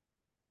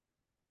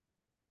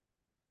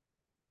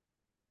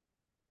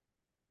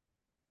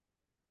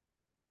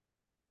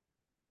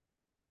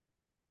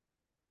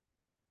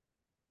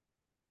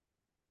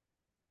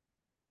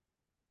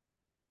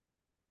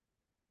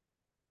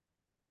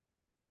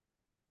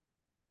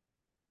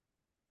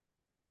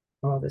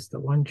 Call this the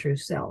one true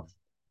self.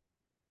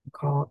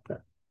 Call it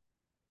the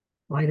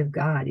light of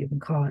God. You can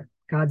call it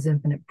God's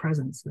infinite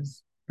presence,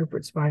 as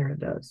Rupert Spira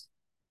does.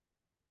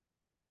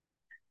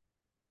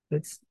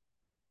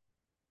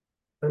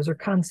 Those are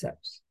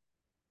concepts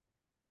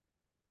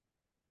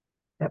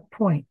that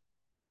point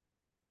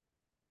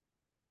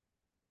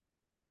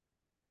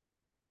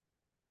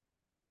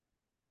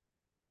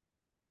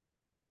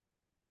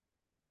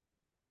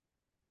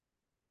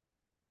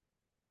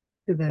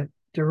to the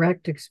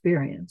direct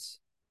experience,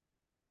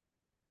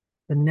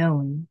 the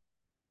knowing,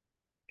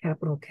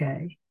 capital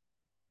K,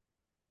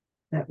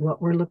 that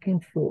what we're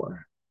looking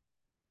for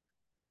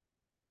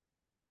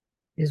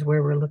is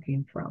where we're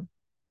looking from.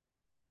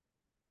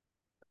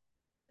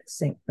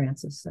 St.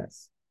 Francis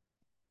says.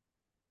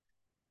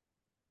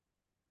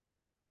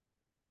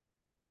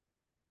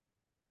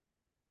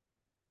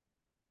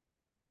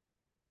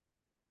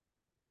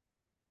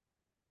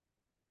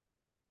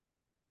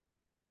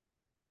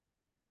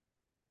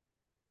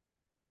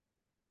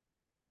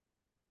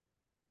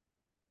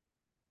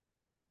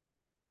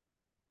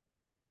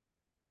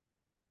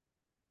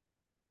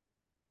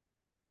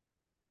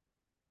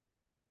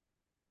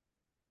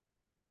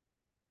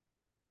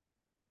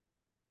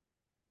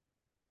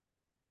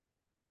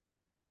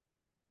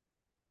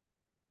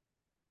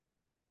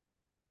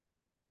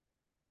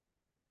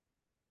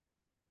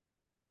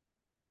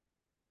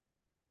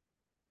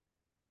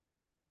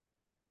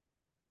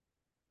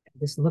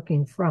 This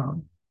looking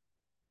from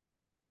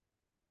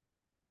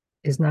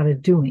is not a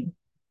doing.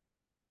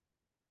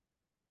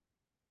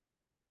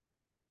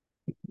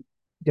 You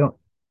don't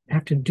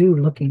have to do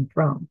looking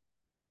from.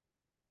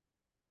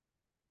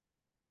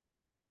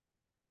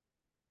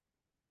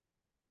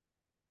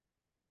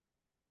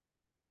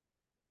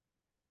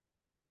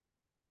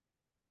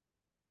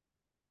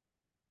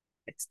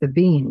 It's the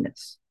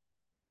beingness.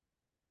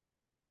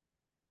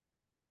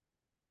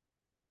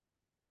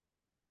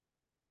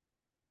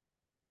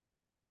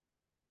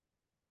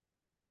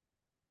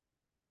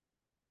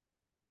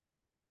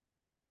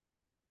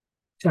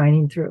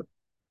 Shining through.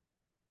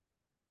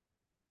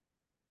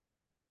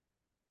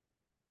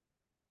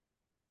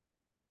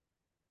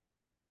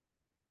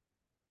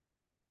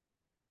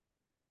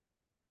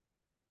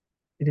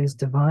 It is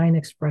divine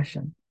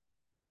expression.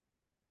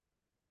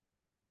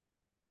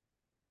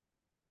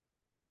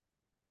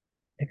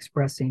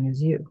 Expressing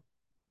as you.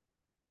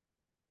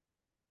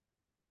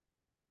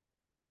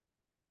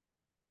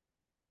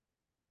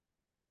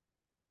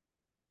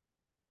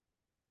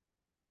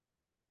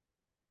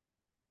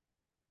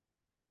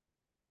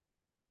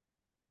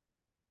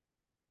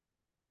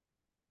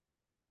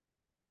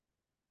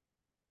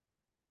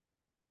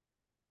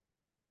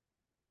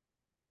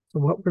 So,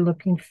 what we're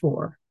looking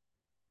for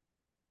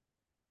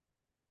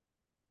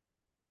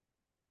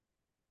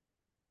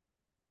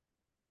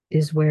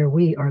is where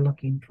we are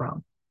looking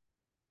from.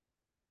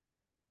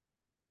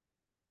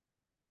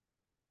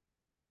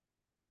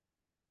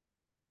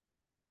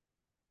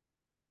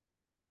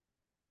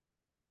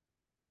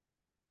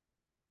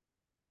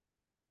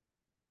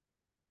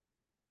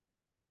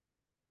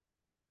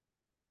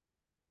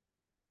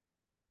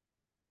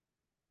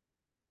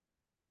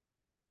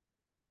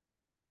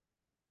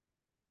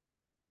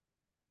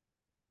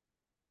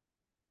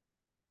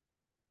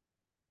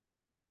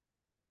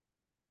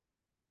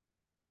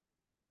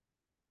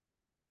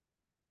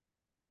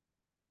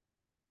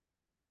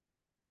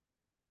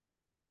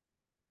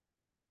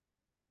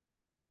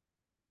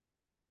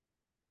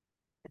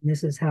 And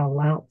this is how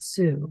Lao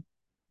Tzu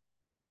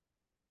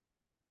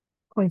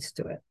points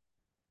to it.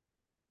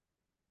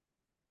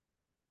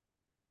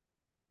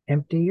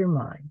 Empty your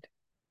mind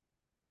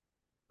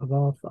of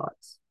all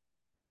thoughts.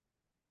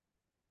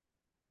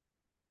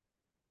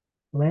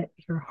 Let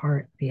your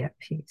heart be at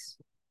peace.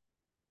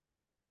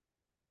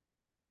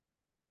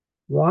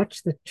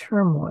 Watch the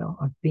turmoil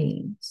of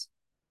beings,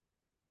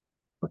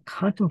 but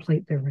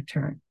contemplate their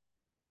return.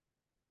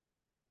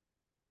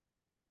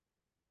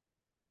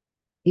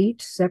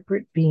 Each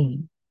separate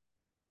being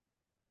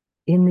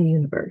in the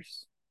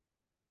universe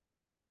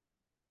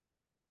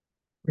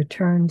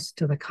returns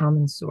to the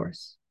common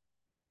source.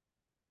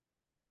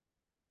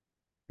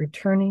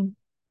 Returning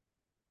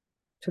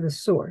to the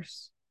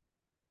source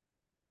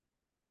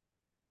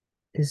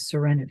is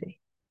serenity.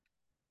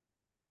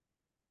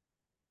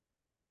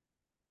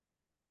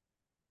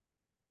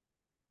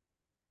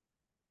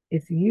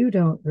 If you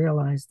don't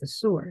realize the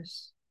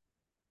source,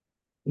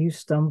 you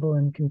stumble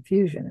in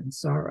confusion and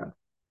sorrow.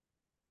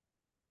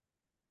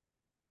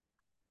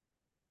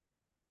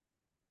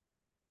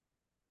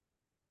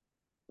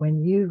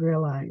 When you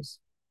realize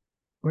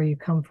where you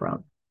come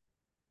from,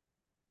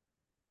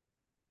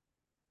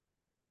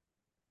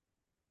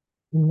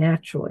 you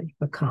naturally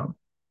become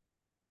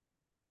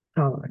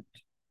tolerant,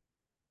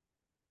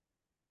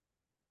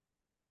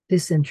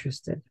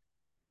 disinterested,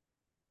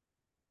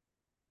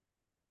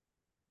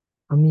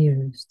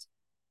 amused,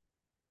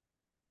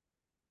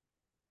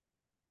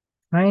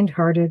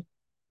 kind-hearted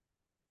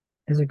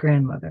as a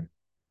grandmother,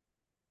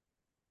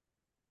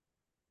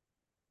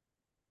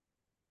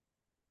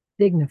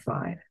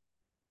 dignified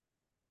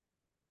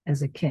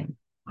as a king.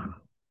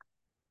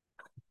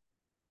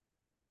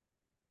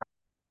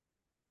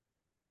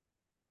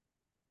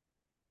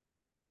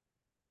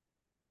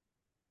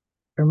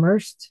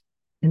 Immersed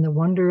in the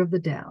wonder of the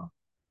Tao,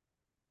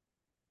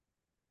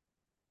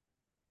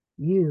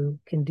 you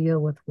can deal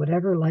with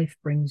whatever life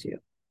brings you.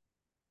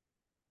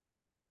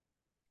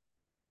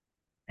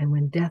 And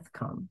when death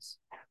comes,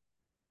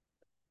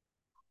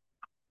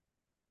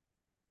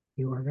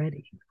 you are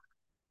ready.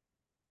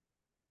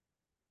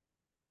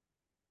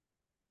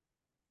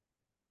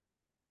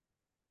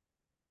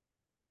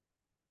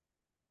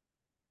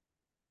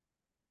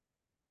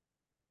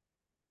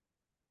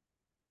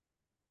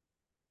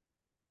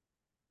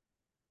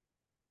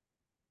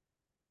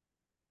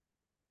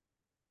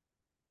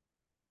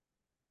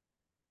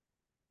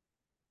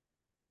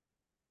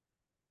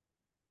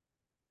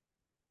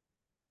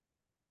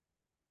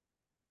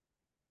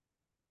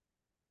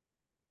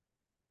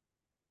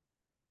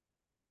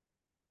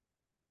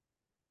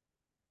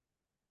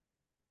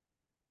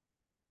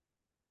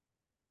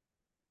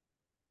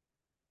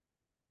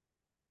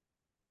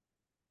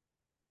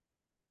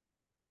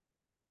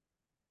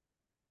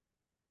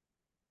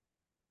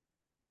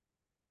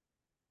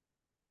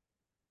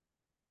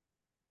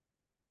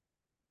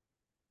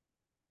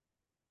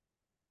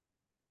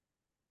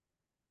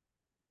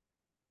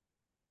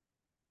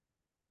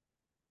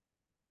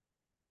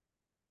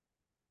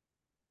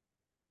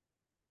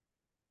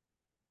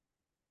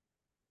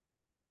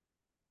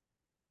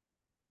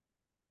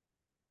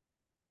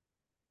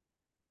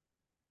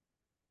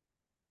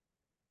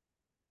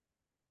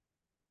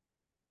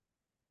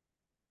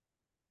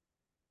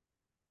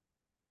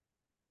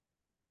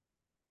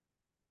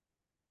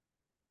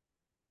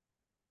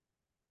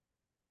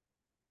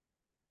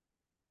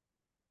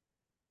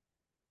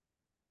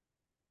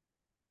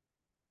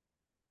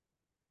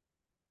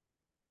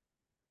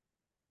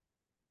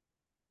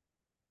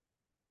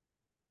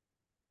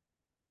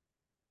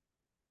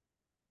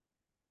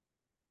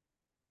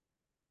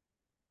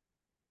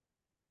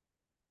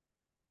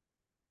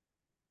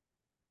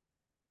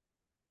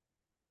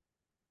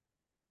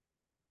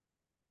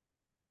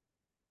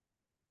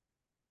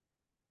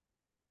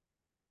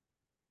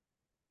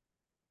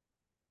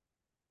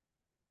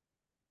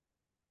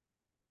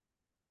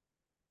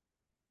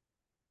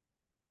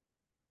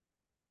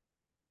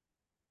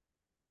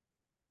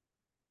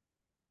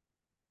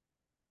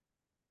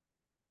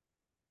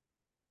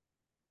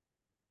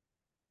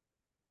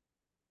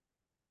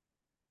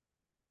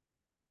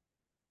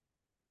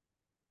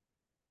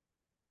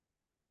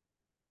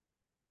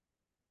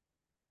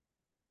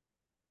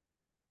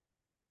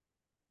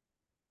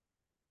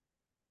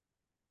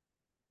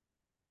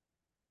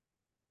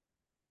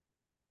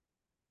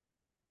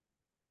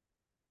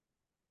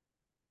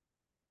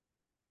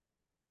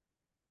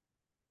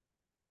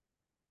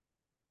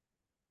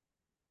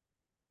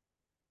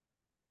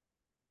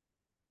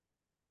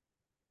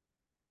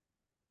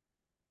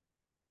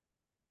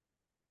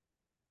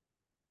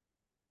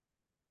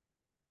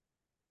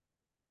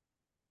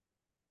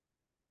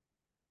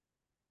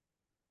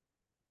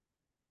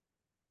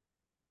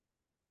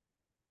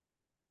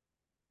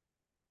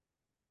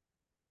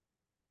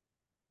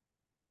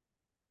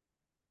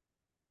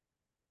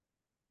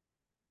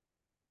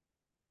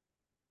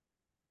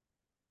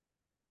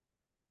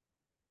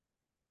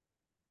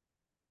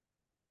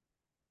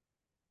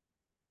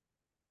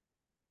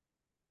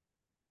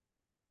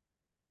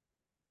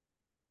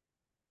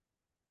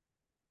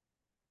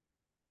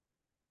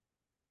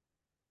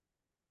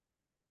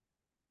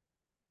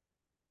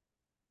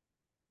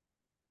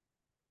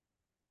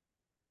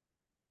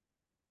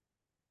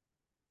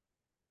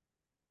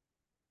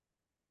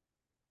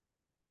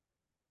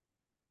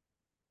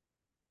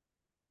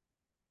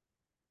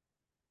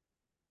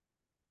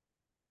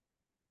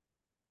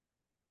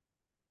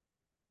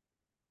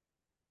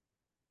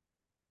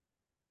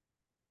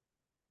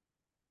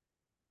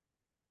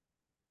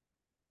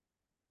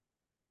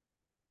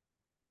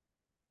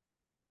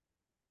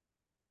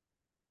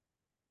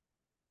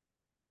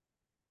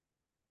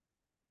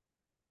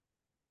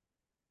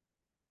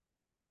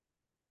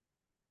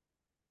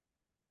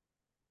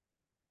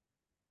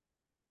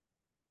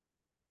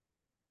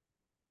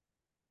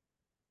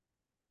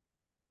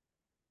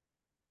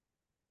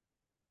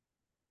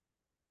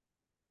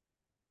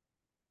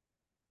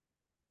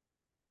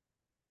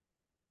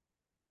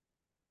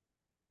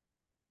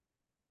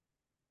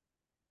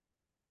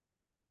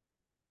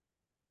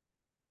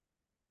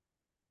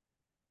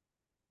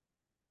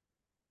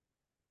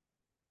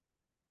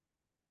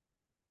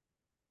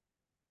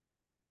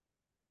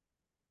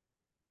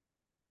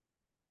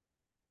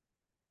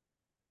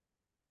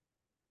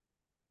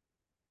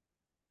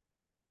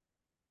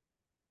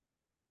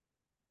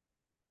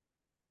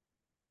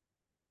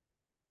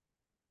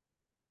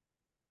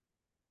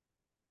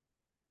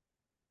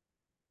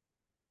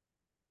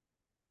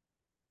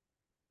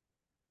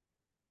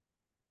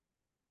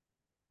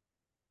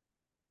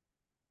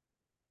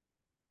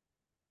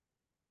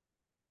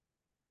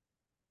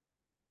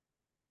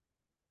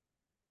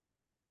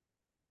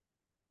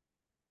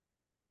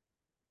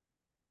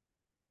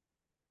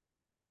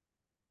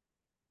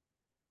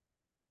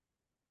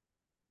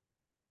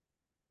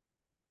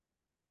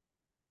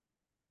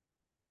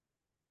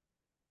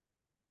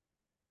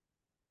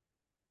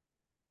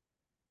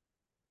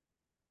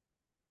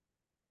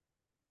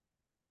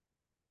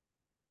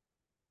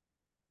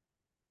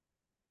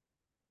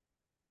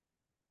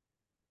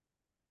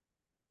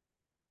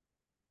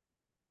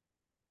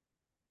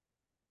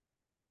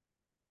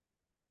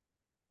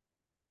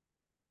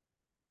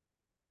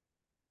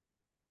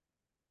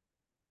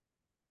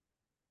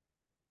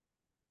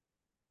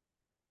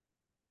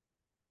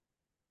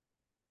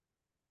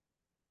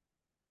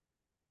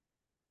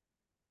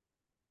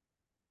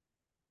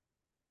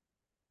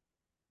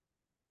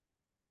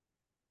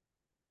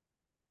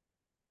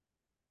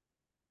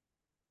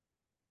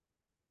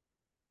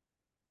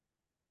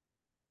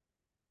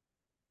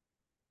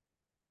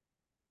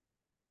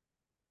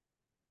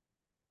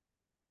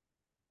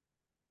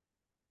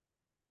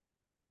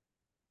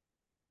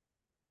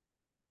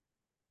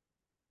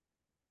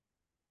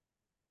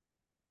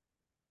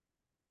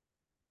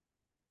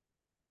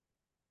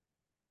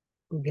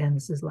 Again,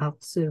 this is Lao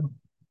Tzu.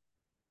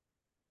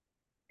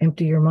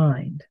 Empty your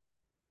mind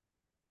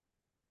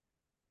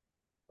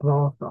of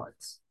all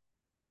thoughts.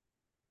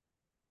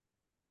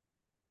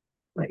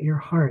 Let your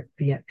heart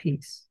be at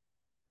peace.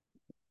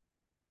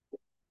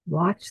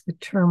 Watch the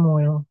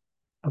turmoil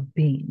of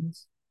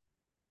beings,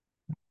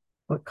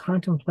 but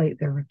contemplate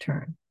their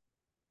return.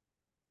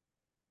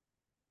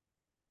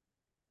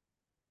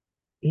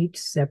 Each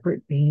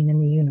separate being in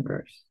the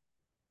universe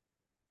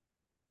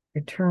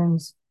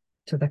returns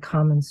to the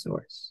common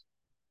source.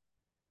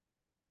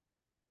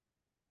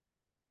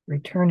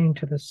 Returning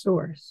to the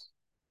source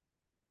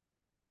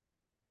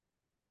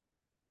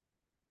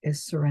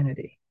is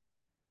serenity.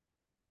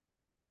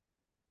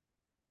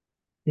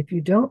 If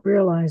you don't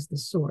realize the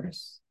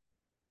source,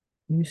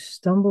 you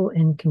stumble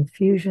in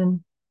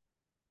confusion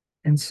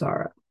and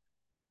sorrow.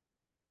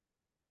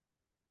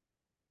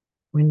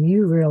 When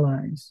you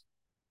realize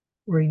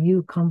where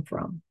you come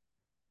from,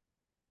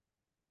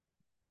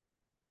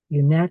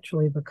 you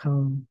naturally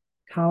become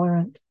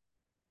tolerant,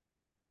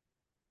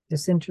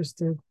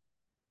 disinterested,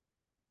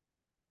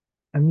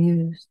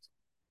 amused,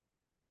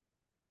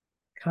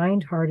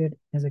 kind-hearted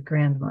as a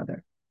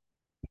grandmother,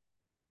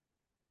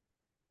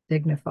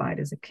 dignified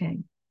as a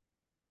king,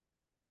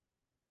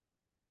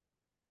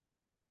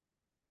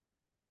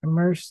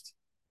 immersed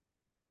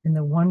in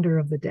the wonder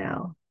of the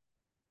Tao.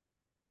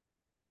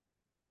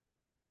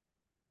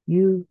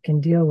 You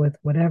can deal with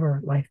whatever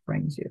life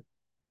brings you.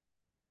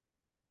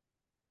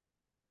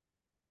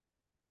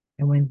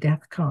 And when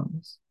death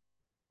comes,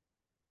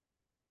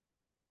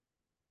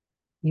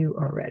 you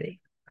are ready.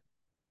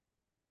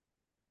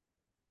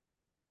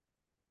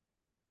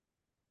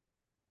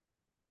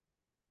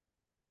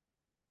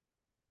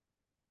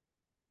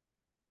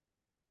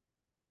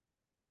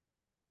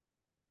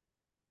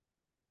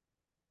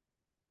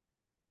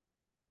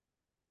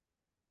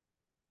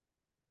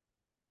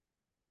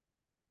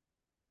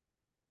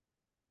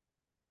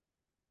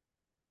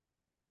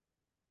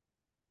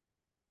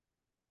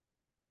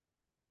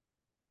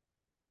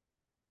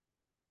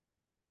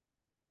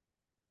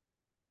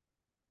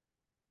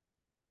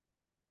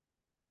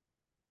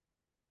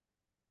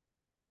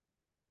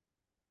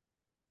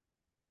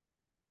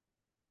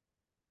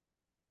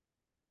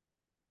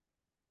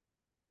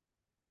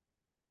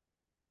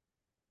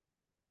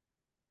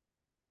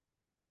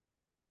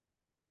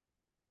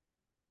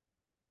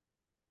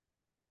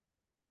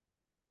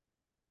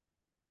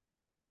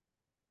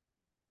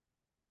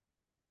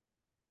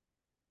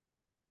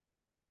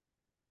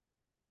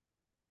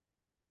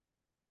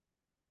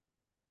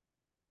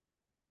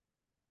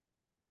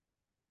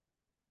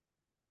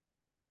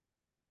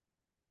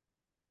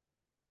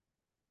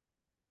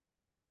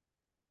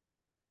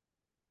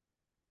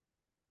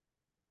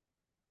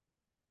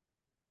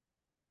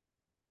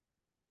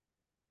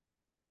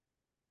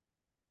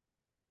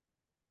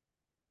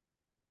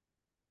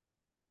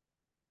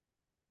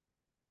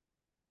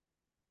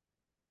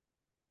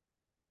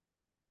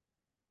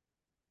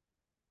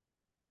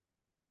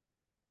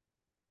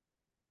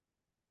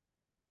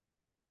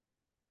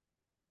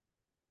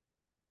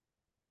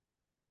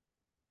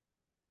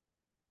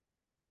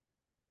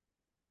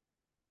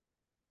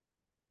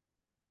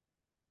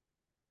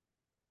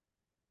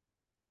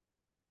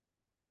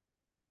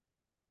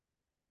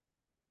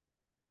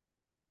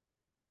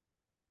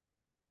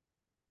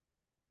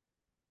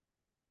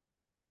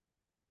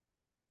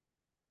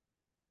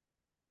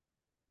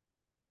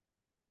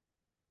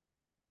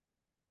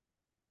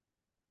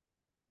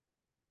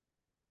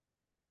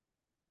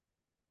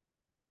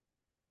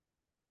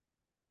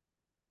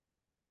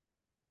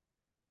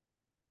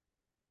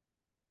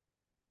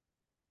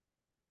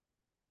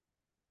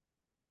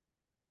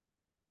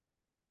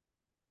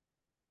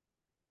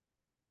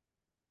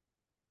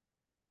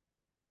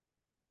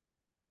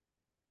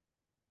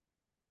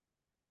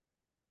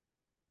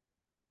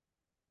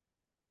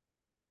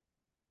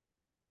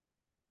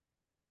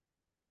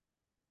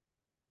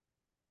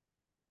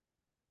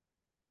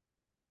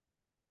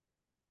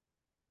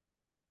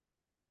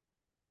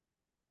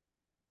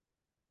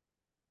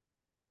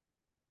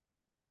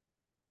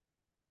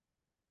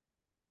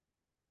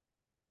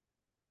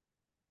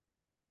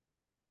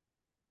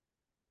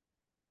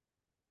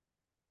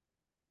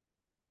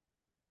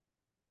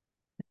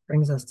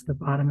 Brings us to the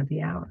bottom of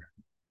the hour.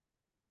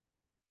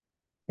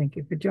 Thank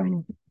you for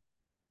joining.